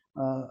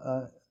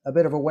a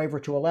bit of a waiver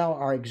to allow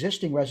our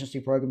existing residency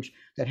programs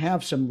that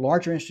have some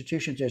larger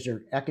institutions as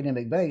their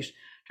academic base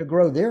to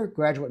grow their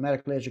graduate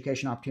medical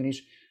education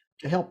opportunities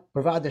to help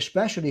provide the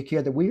specialty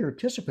care that we are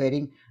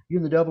anticipating, you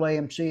and the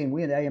AAMC and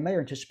we and the AMA are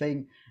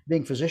anticipating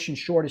being physician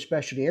short in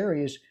specialty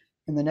areas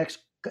in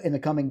the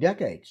coming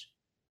decades.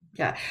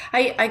 Yeah,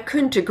 I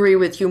couldn't agree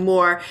with you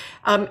more.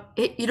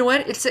 You know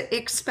what? It's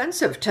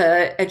expensive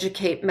to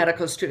educate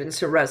medical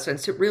students and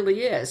residents. It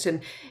really is.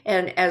 And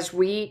as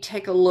we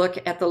take a look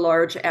at the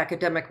large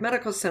academic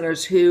medical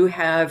centers who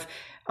have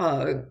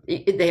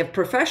they have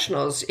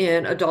professionals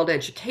in adult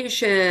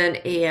education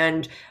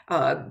and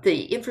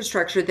the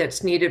infrastructure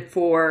that's needed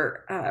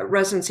for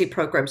residency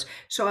programs.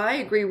 So I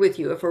agree with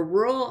you. If a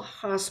rural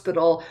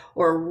hospital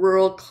or a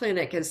rural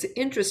clinic is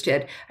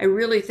interested, I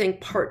really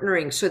think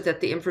partnering so that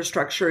the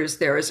infrastructure is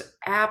there is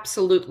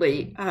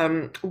absolutely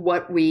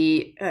what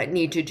we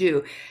need to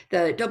do.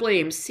 The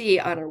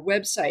AAMC on our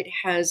website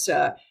has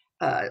a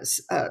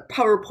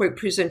PowerPoint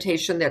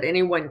presentation that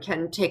anyone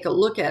can take a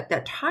look at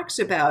that talks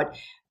about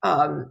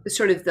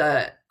sort of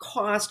the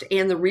cost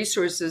and the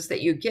resources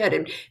that you get.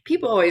 And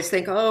people always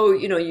think, oh,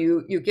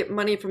 you get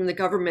money from the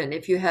government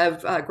if you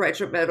have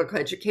graduate medical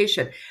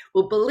education.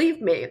 Well, believe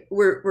me,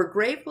 we're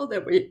grateful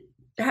that we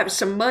have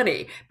some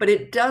money, but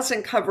it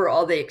doesn't cover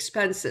all the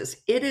expenses.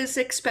 It is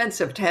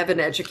expensive to have an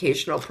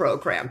educational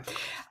program.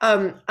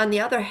 On the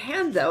other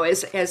hand, though,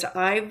 as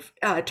I've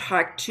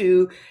talked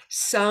to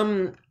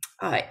some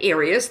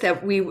areas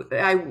that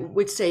I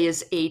would say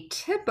is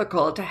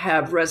atypical to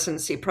have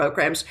residency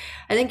programs,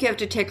 I think you have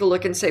to take a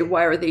look and say,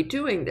 why are they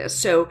doing this?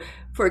 So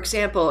for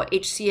example,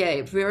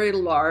 HCA, very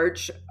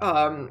large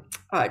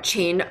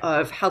chain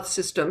of health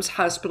systems,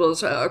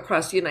 hospitals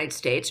across the United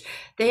States,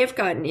 they have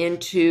gotten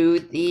into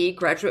the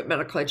graduate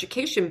medical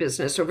education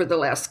business over the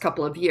last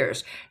couple of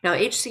years. Now,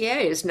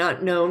 HCA is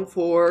not known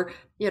for,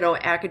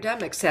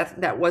 academics.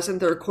 That wasn't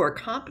their core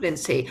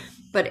competency.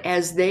 But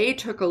as they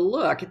took a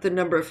look at the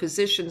number of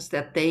physicians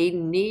that they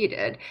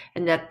needed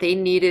and that they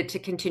needed to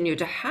continue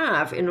to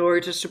have in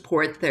order to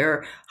support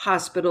their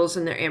hospitals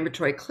and their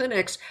ambulatory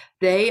clinics,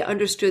 they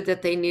understood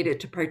that they needed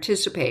to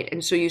participate.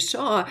 And so you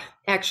saw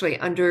actually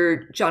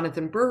under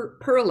Jonathan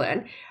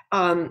Perlin,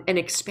 an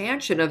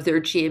expansion of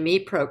their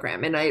GME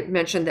program. And I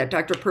mentioned that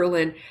Dr.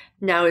 Perlin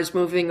now is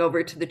moving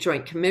over to the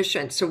Joint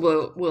Commission. So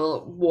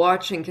we'll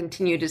watch and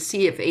continue to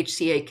see if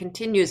HCA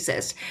continues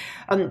this.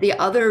 The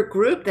other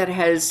group that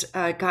has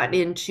gotten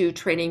into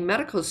training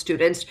medical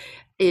students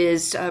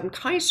is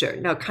Kaiser.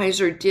 Now,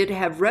 Kaiser did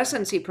have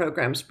residency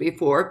programs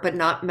before, but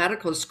not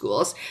medical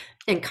schools.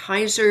 And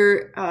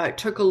Kaiser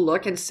took a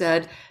look and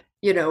said,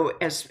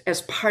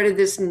 as part of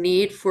this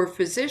need for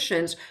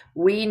physicians,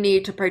 we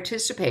need to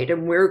participate,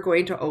 and we're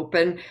going to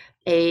open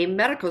a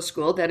medical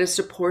school that is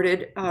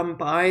supported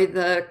by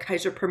the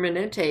Kaiser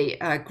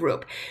Permanente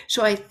group.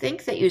 So I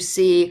think that you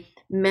see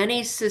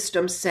many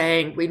systems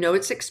saying, we know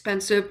it's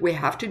expensive, we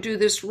have to do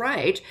this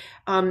right,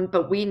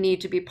 but we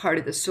need to be part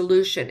of the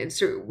solution. And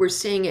so we're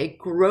seeing a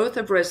growth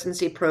of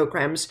residency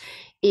programs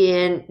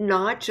in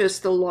not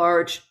just the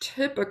large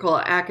typical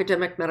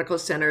academic medical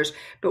centers,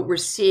 but we're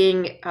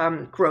seeing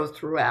growth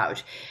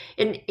throughout.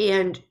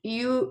 And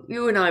you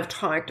and I have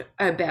talked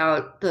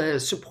about the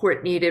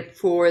support needed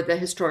for the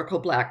historical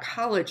Black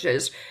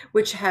colleges,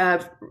 which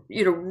have,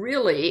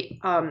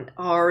 really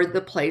are the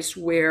place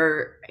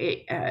where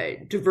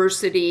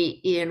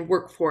diversity in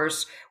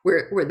workforce,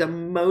 where the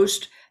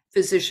most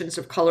physicians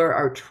of color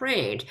are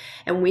trained.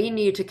 And we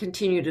need to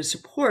continue to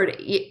support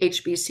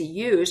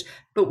HBCUs,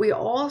 but we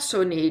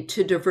also need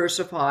to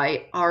diversify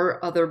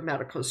our other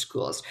medical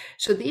schools.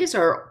 So these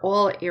are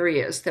all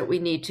areas that we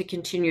need to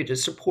continue to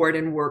support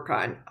and work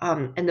on.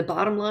 And the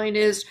bottom line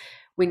is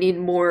we need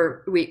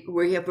more,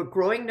 we have a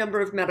growing number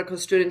of medical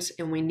students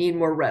and we need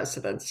more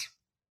residents.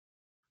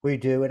 We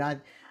do.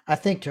 And I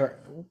think to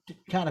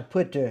kind of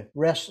put to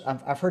rest,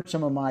 I've heard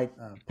some of my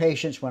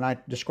patients when I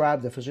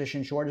describe the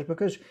physician shortage,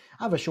 because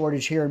I have a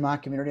shortage here in my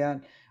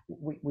community.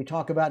 We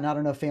talk about not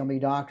enough family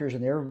doctors,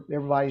 and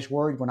everybody's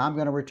worried when I'm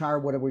going to retire,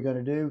 what are we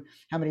going to do?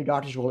 How many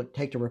doctors will it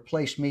take to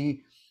replace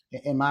me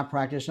in my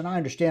practice? And I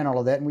understand all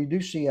of that. And we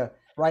do see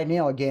right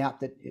now a gap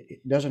that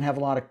it doesn't have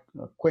a lot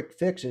of quick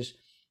fixes.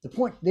 The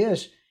point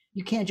is,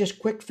 you can't just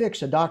quick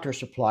fix a doctor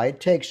supply. It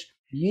takes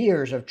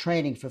years of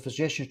training for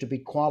physicians to be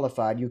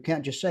qualified. You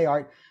can't just say, all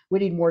right, we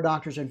need more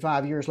doctors in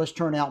 5 years, let's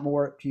turn out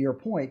more. To your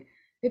point,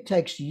 it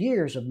takes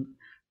years of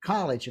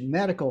college and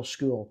medical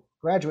school,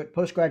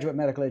 postgraduate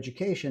medical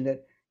education,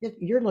 that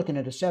you're looking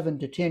at a 7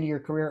 to 10 year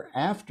career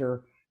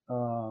after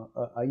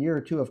a year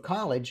or two of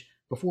college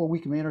before we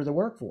can enter the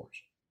workforce.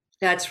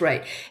 That's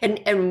right.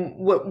 And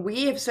what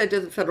we have said to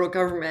the federal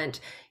government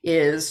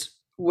is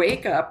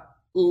wake up,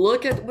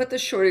 look at what the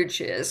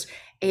shortage is.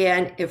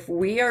 And if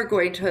we are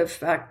going to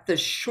affect the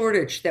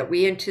shortage that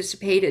we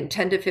anticipate in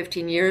 10 to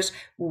 15 years,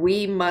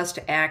 we must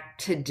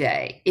act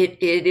today.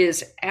 It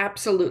is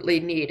absolutely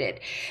needed.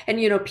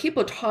 And,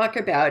 people talk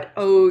about,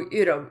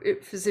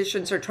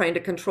 physicians are trying to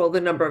control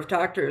the number of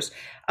doctors.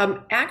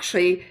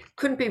 Actually,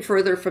 couldn't be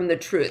further from the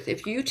truth.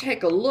 If you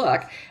take a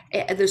look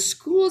at the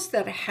schools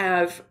that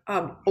have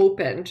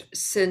opened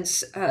since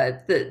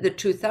the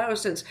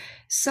 2000s,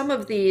 some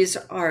of these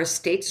are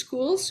state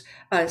schools,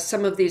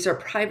 some of these are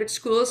private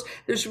schools.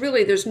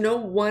 There's no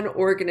one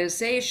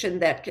organization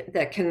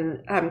that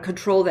can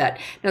control that.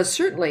 Now,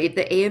 certainly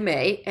the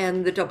AMA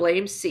and the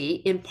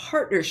AAMC in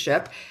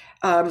partnership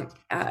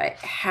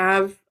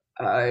have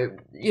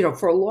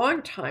for a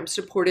long time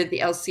supported the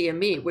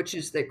LCME, which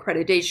is the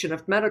accreditation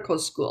of medical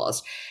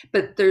schools.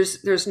 But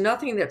there's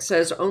nothing that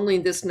says only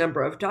this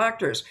number of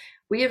doctors.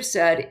 We have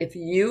said if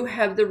you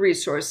have the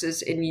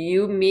resources and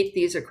you meet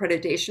these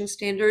accreditation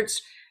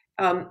standards,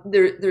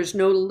 there's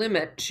no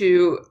limit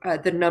to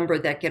the number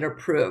that get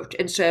approved.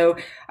 And so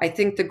I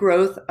think the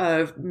growth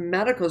of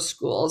medical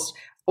schools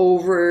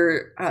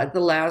over the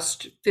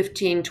last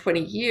 15, 20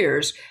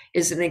 years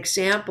is an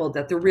example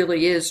that there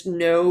really is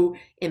no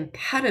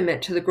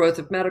impediment to the growth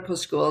of medical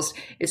schools.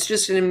 It's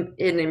just an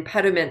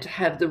impediment to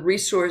have the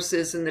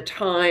resources and the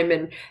time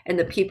and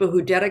the people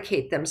who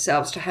dedicate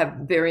themselves to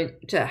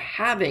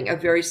having a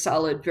very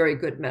solid, very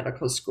good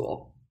medical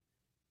school.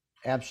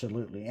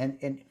 Absolutely.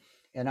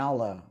 And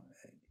I'll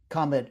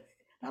comment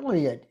not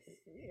only at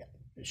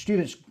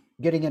students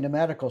getting into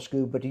medical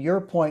school, but to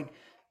your point,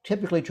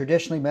 typically,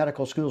 traditionally,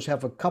 medical schools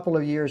have a couple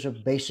of years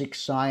of basic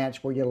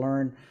science where you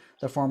learn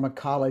the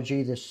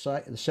pharmacology, the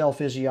cell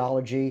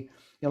physiology,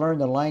 you learn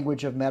the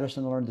language of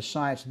medicine, you learn the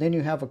science. Then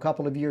you have a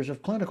couple of years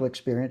of clinical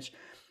experience.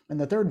 And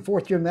the third and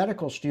fourth year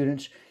medical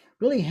students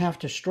really have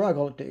to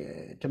struggle,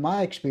 to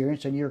my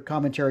experience and your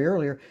commentary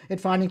earlier,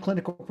 at finding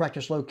clinical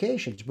practice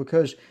locations,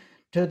 because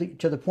to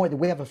the point that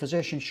we have a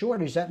physician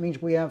shortage, that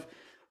means we have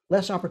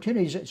less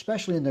opportunities,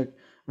 especially in the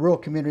rural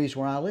communities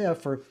where I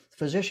live, for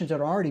physicians that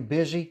are already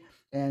busy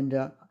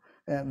and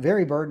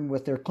very burdened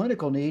with their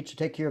clinical needs to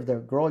take care of the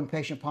growing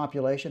patient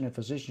population and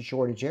physician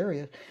shortage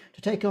areas,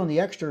 to take on the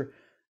extra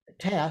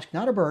task,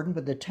 not a burden,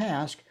 but the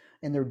task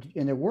in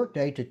their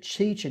workday to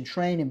teach and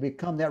train and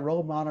become that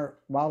role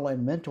model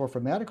and mentor for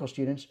medical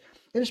students.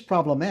 It is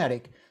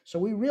problematic. So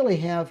we really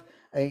have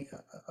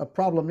a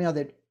problem now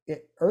that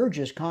it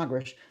urges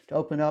Congress to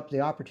open up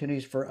the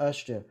opportunities for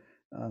us to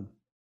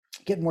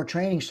get more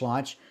training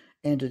slots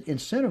and to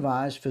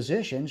incentivize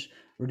physicians,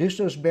 reduce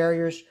those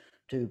barriers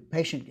to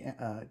patient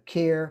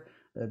care,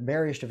 the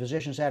barriers to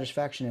physician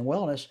satisfaction and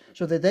wellness,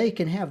 so that they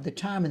can have the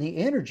time and the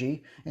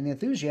energy and the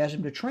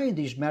enthusiasm to train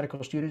these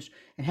medical students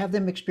and have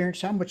them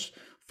experience how much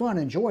fun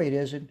and joy it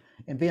is in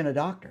being a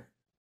doctor.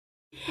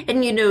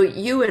 And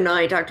you and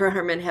I, Dr.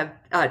 Harmon, have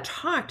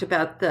talked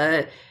about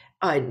the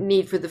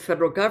need for the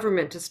federal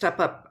government to step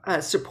up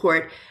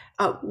support.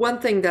 One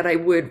thing that I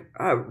would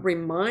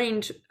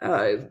remind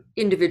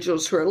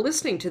individuals who are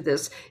listening to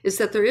this is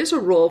that there is a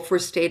role for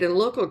state and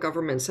local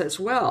governments as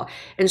well.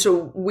 And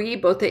so we,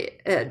 both the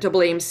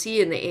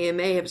AAMC and the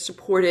AMA, have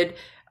supported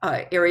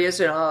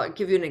areas, and I'll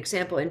give you an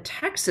example. In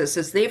Texas,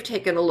 as they've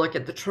taken a look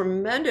at the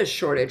tremendous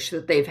shortage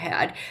that they've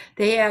had,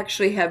 they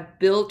actually have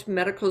built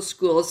medical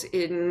schools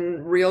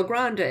in Rio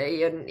Grande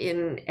and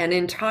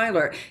in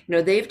Tyler.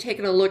 They've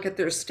taken a look at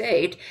their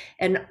state,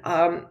 and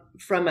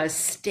from a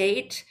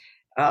state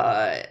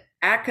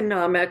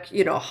economic,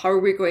 how are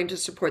we going to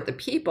support the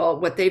people?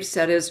 What they've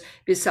said is,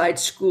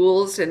 besides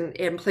schools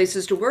and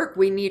places to work,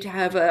 we need to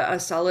have a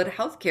solid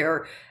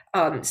healthcare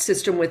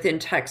system within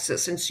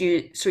Texas. And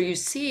so you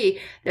see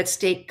that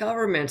state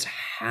governments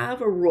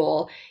have a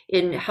role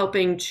in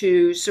helping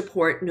to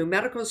support new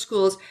medical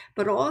schools,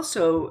 but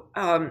also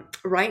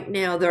right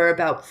now there are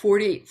about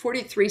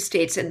 43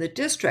 states in the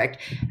district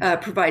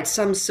provide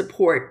some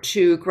support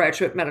to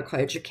graduate medical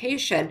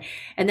education.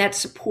 And that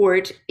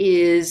support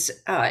is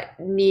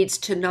needs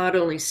to not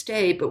only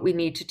stay, but we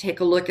need to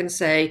take a look and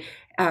say,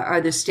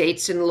 are the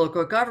states and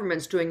local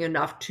governments doing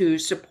enough to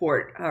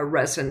support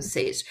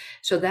residencies?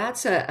 So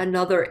that's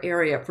another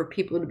area for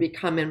people to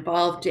become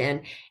involved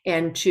in,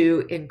 and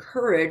to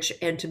encourage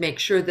and to make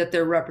sure that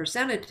their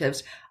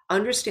representatives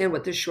understand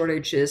what the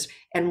shortage is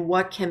and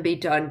what can be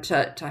done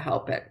to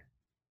help it.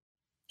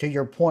 To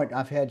your point,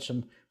 I've had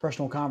some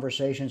personal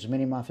conversations.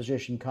 Many of my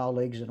physician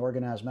colleagues in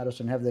organized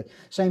medicine have the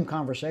same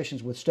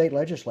conversations with state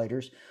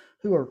legislators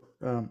who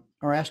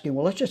are asking,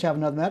 well, let's just have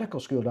another medical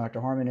school,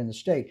 Dr. Harmon, in the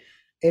state.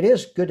 It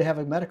is good to have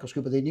a medical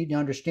school, but they need to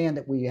understand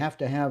that we have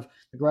to have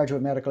the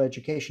graduate medical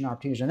education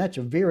opportunities. And that's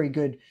a very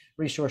good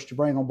resource to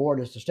bring on board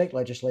as the state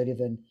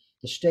legislative, and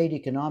the state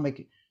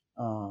economic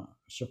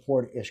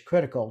support is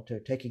critical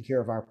to taking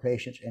care of our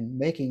patients and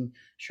making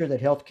sure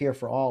that health care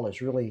for all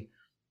is really,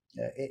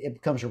 it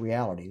becomes a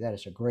reality. That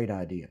is a great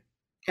idea.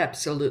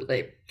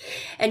 Absolutely.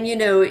 And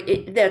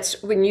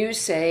that's when you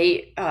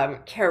say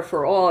care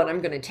for all, and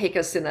I'm going to take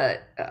us in a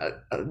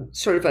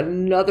sort of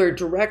another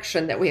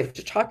direction that we have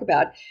to talk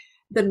about.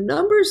 The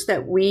numbers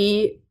that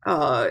we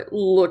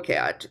look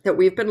at, that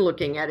we've been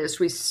looking at, is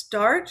we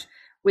start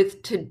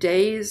with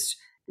today's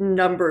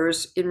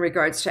numbers in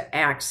regards to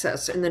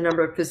access and the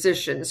number of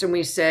physicians. And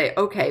we say,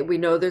 okay, we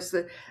know there's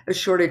a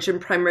shortage in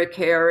primary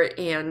care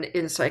and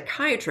in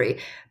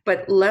psychiatry,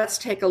 but let's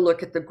take a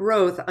look at the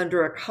growth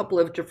under a couple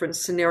of different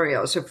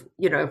scenarios.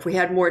 If we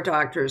had more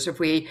doctors,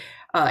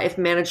 if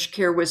managed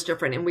care was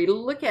different, and we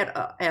look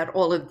at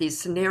all of these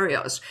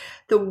scenarios,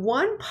 the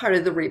one part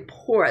of the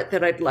report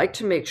that I'd like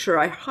to make sure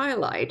I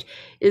highlight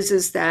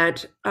is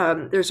that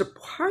there's a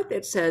part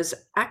that says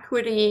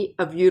equity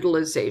of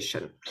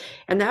utilization.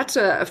 And that's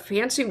a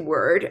fancy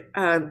word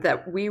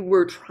that we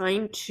were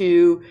trying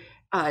to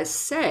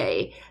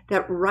say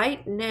that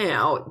right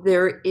now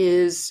there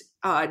is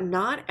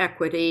not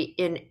equity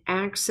in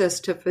access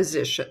to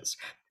physicians.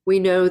 We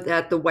know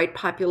that the white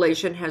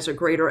population has a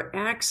greater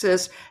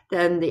access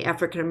than the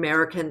African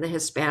American, the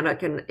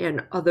Hispanic,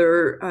 and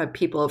other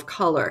people of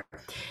color.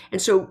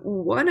 And so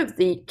one of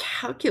the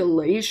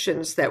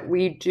calculations that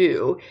we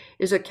do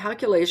is a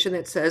calculation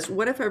that says,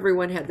 what if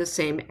everyone had the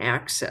same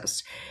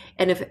access?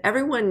 And if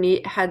everyone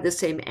had the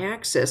same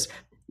access,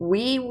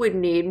 we would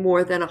need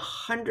more than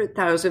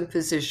 100,000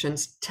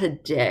 physicians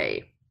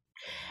today.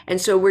 And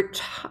so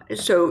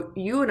so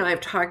you and I have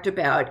talked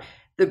about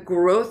the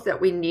growth that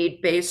we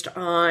need based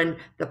on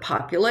the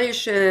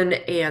population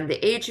and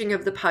the aging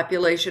of the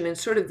population and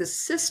sort of the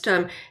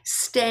system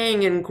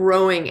staying and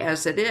growing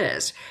as it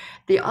is.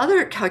 The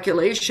other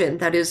calculation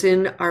that is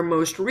in our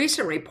most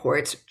recent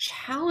reports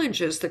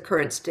challenges the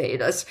current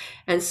status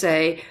and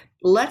say,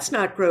 let's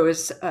not grow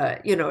as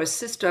a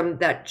system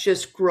that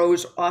just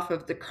grows off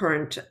of the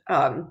current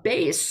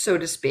base, so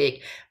to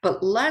speak,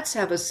 but let's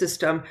have a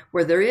system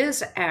where there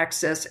is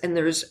access and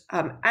there's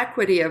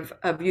equity of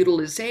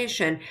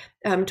utilization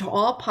to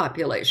all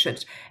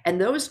populations, and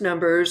those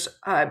numbers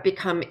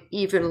become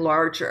even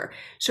larger.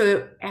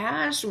 So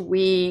as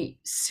we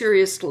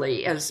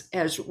seriously,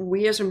 as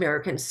we as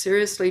Americans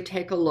seriously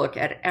take a look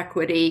at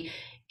equity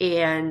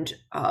and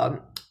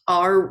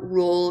our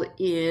role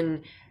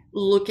in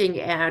looking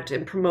at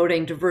and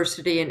promoting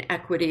diversity and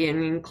equity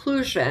and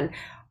inclusion,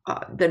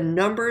 the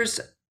numbers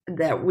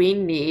that we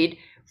need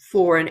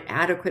for an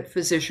adequate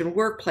physician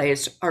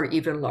workplace are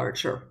even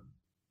larger.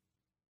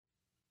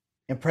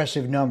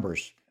 Impressive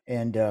numbers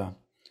and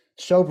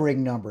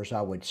sobering numbers,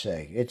 I would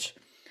say. It's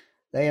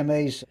the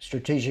AMA's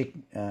strategic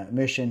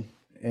mission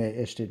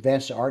is to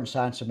advance the art and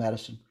science of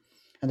medicine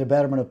and the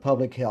betterment of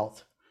public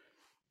health.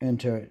 And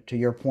to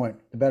your point,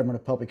 the betterment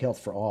of public health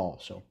for all.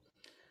 So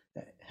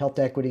health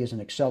equity is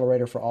an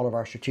accelerator for all of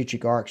our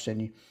strategic arcs,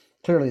 and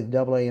clearly the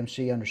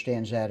AAMC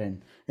understands that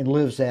and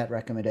lives that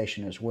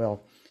recommendation as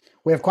well.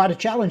 We have quite a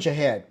challenge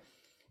ahead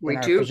in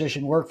our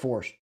physician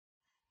workforce.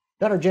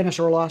 Dr. Janice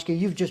Orlowski,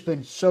 you've just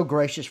been so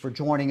gracious for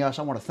joining us.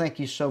 I want to thank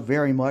you so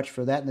very much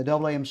for that and the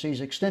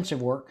AAMC's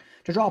extensive work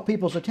to draw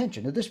people's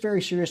attention to this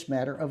very serious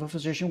matter of a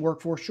physician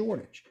workforce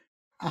shortage.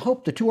 I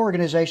hope the two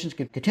organizations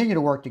can continue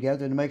to work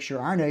together to make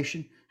sure our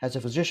nation has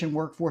a physician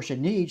workforce it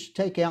needs to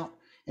take on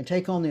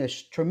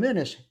the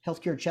tremendous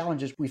healthcare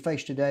challenges we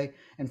face today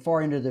and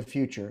far into the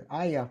future.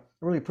 I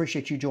really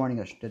appreciate you joining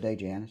us today,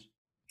 Janice.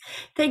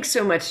 Thanks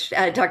so much,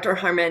 Dr.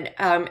 Harmon.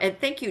 And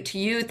thank you to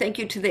you. Thank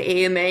you to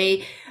the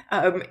AMA.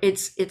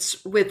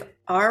 It's with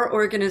our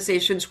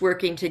organizations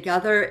working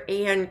together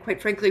and,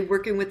 quite frankly,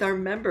 working with our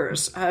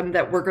members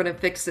that we're going to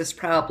fix this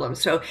problem.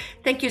 So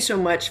thank you so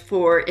much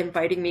for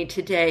inviting me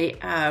today.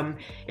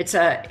 It's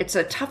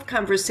a tough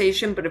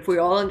conversation, but if we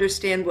all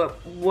understand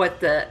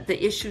what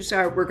the issues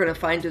are, we're going to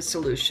find a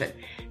solution.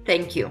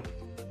 Thank you.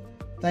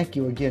 Thank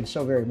you again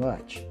so very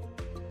much.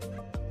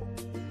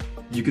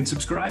 You can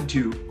subscribe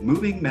to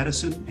Moving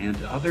Medicine and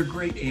other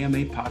great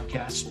AMA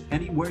podcasts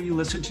anywhere you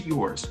listen to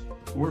yours,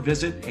 or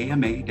visit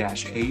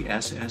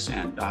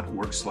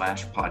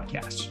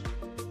ama-assn.org/podcasts.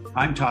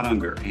 I'm Todd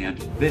Unger, and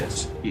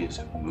this is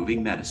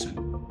Moving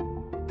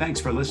Medicine. Thanks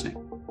for listening.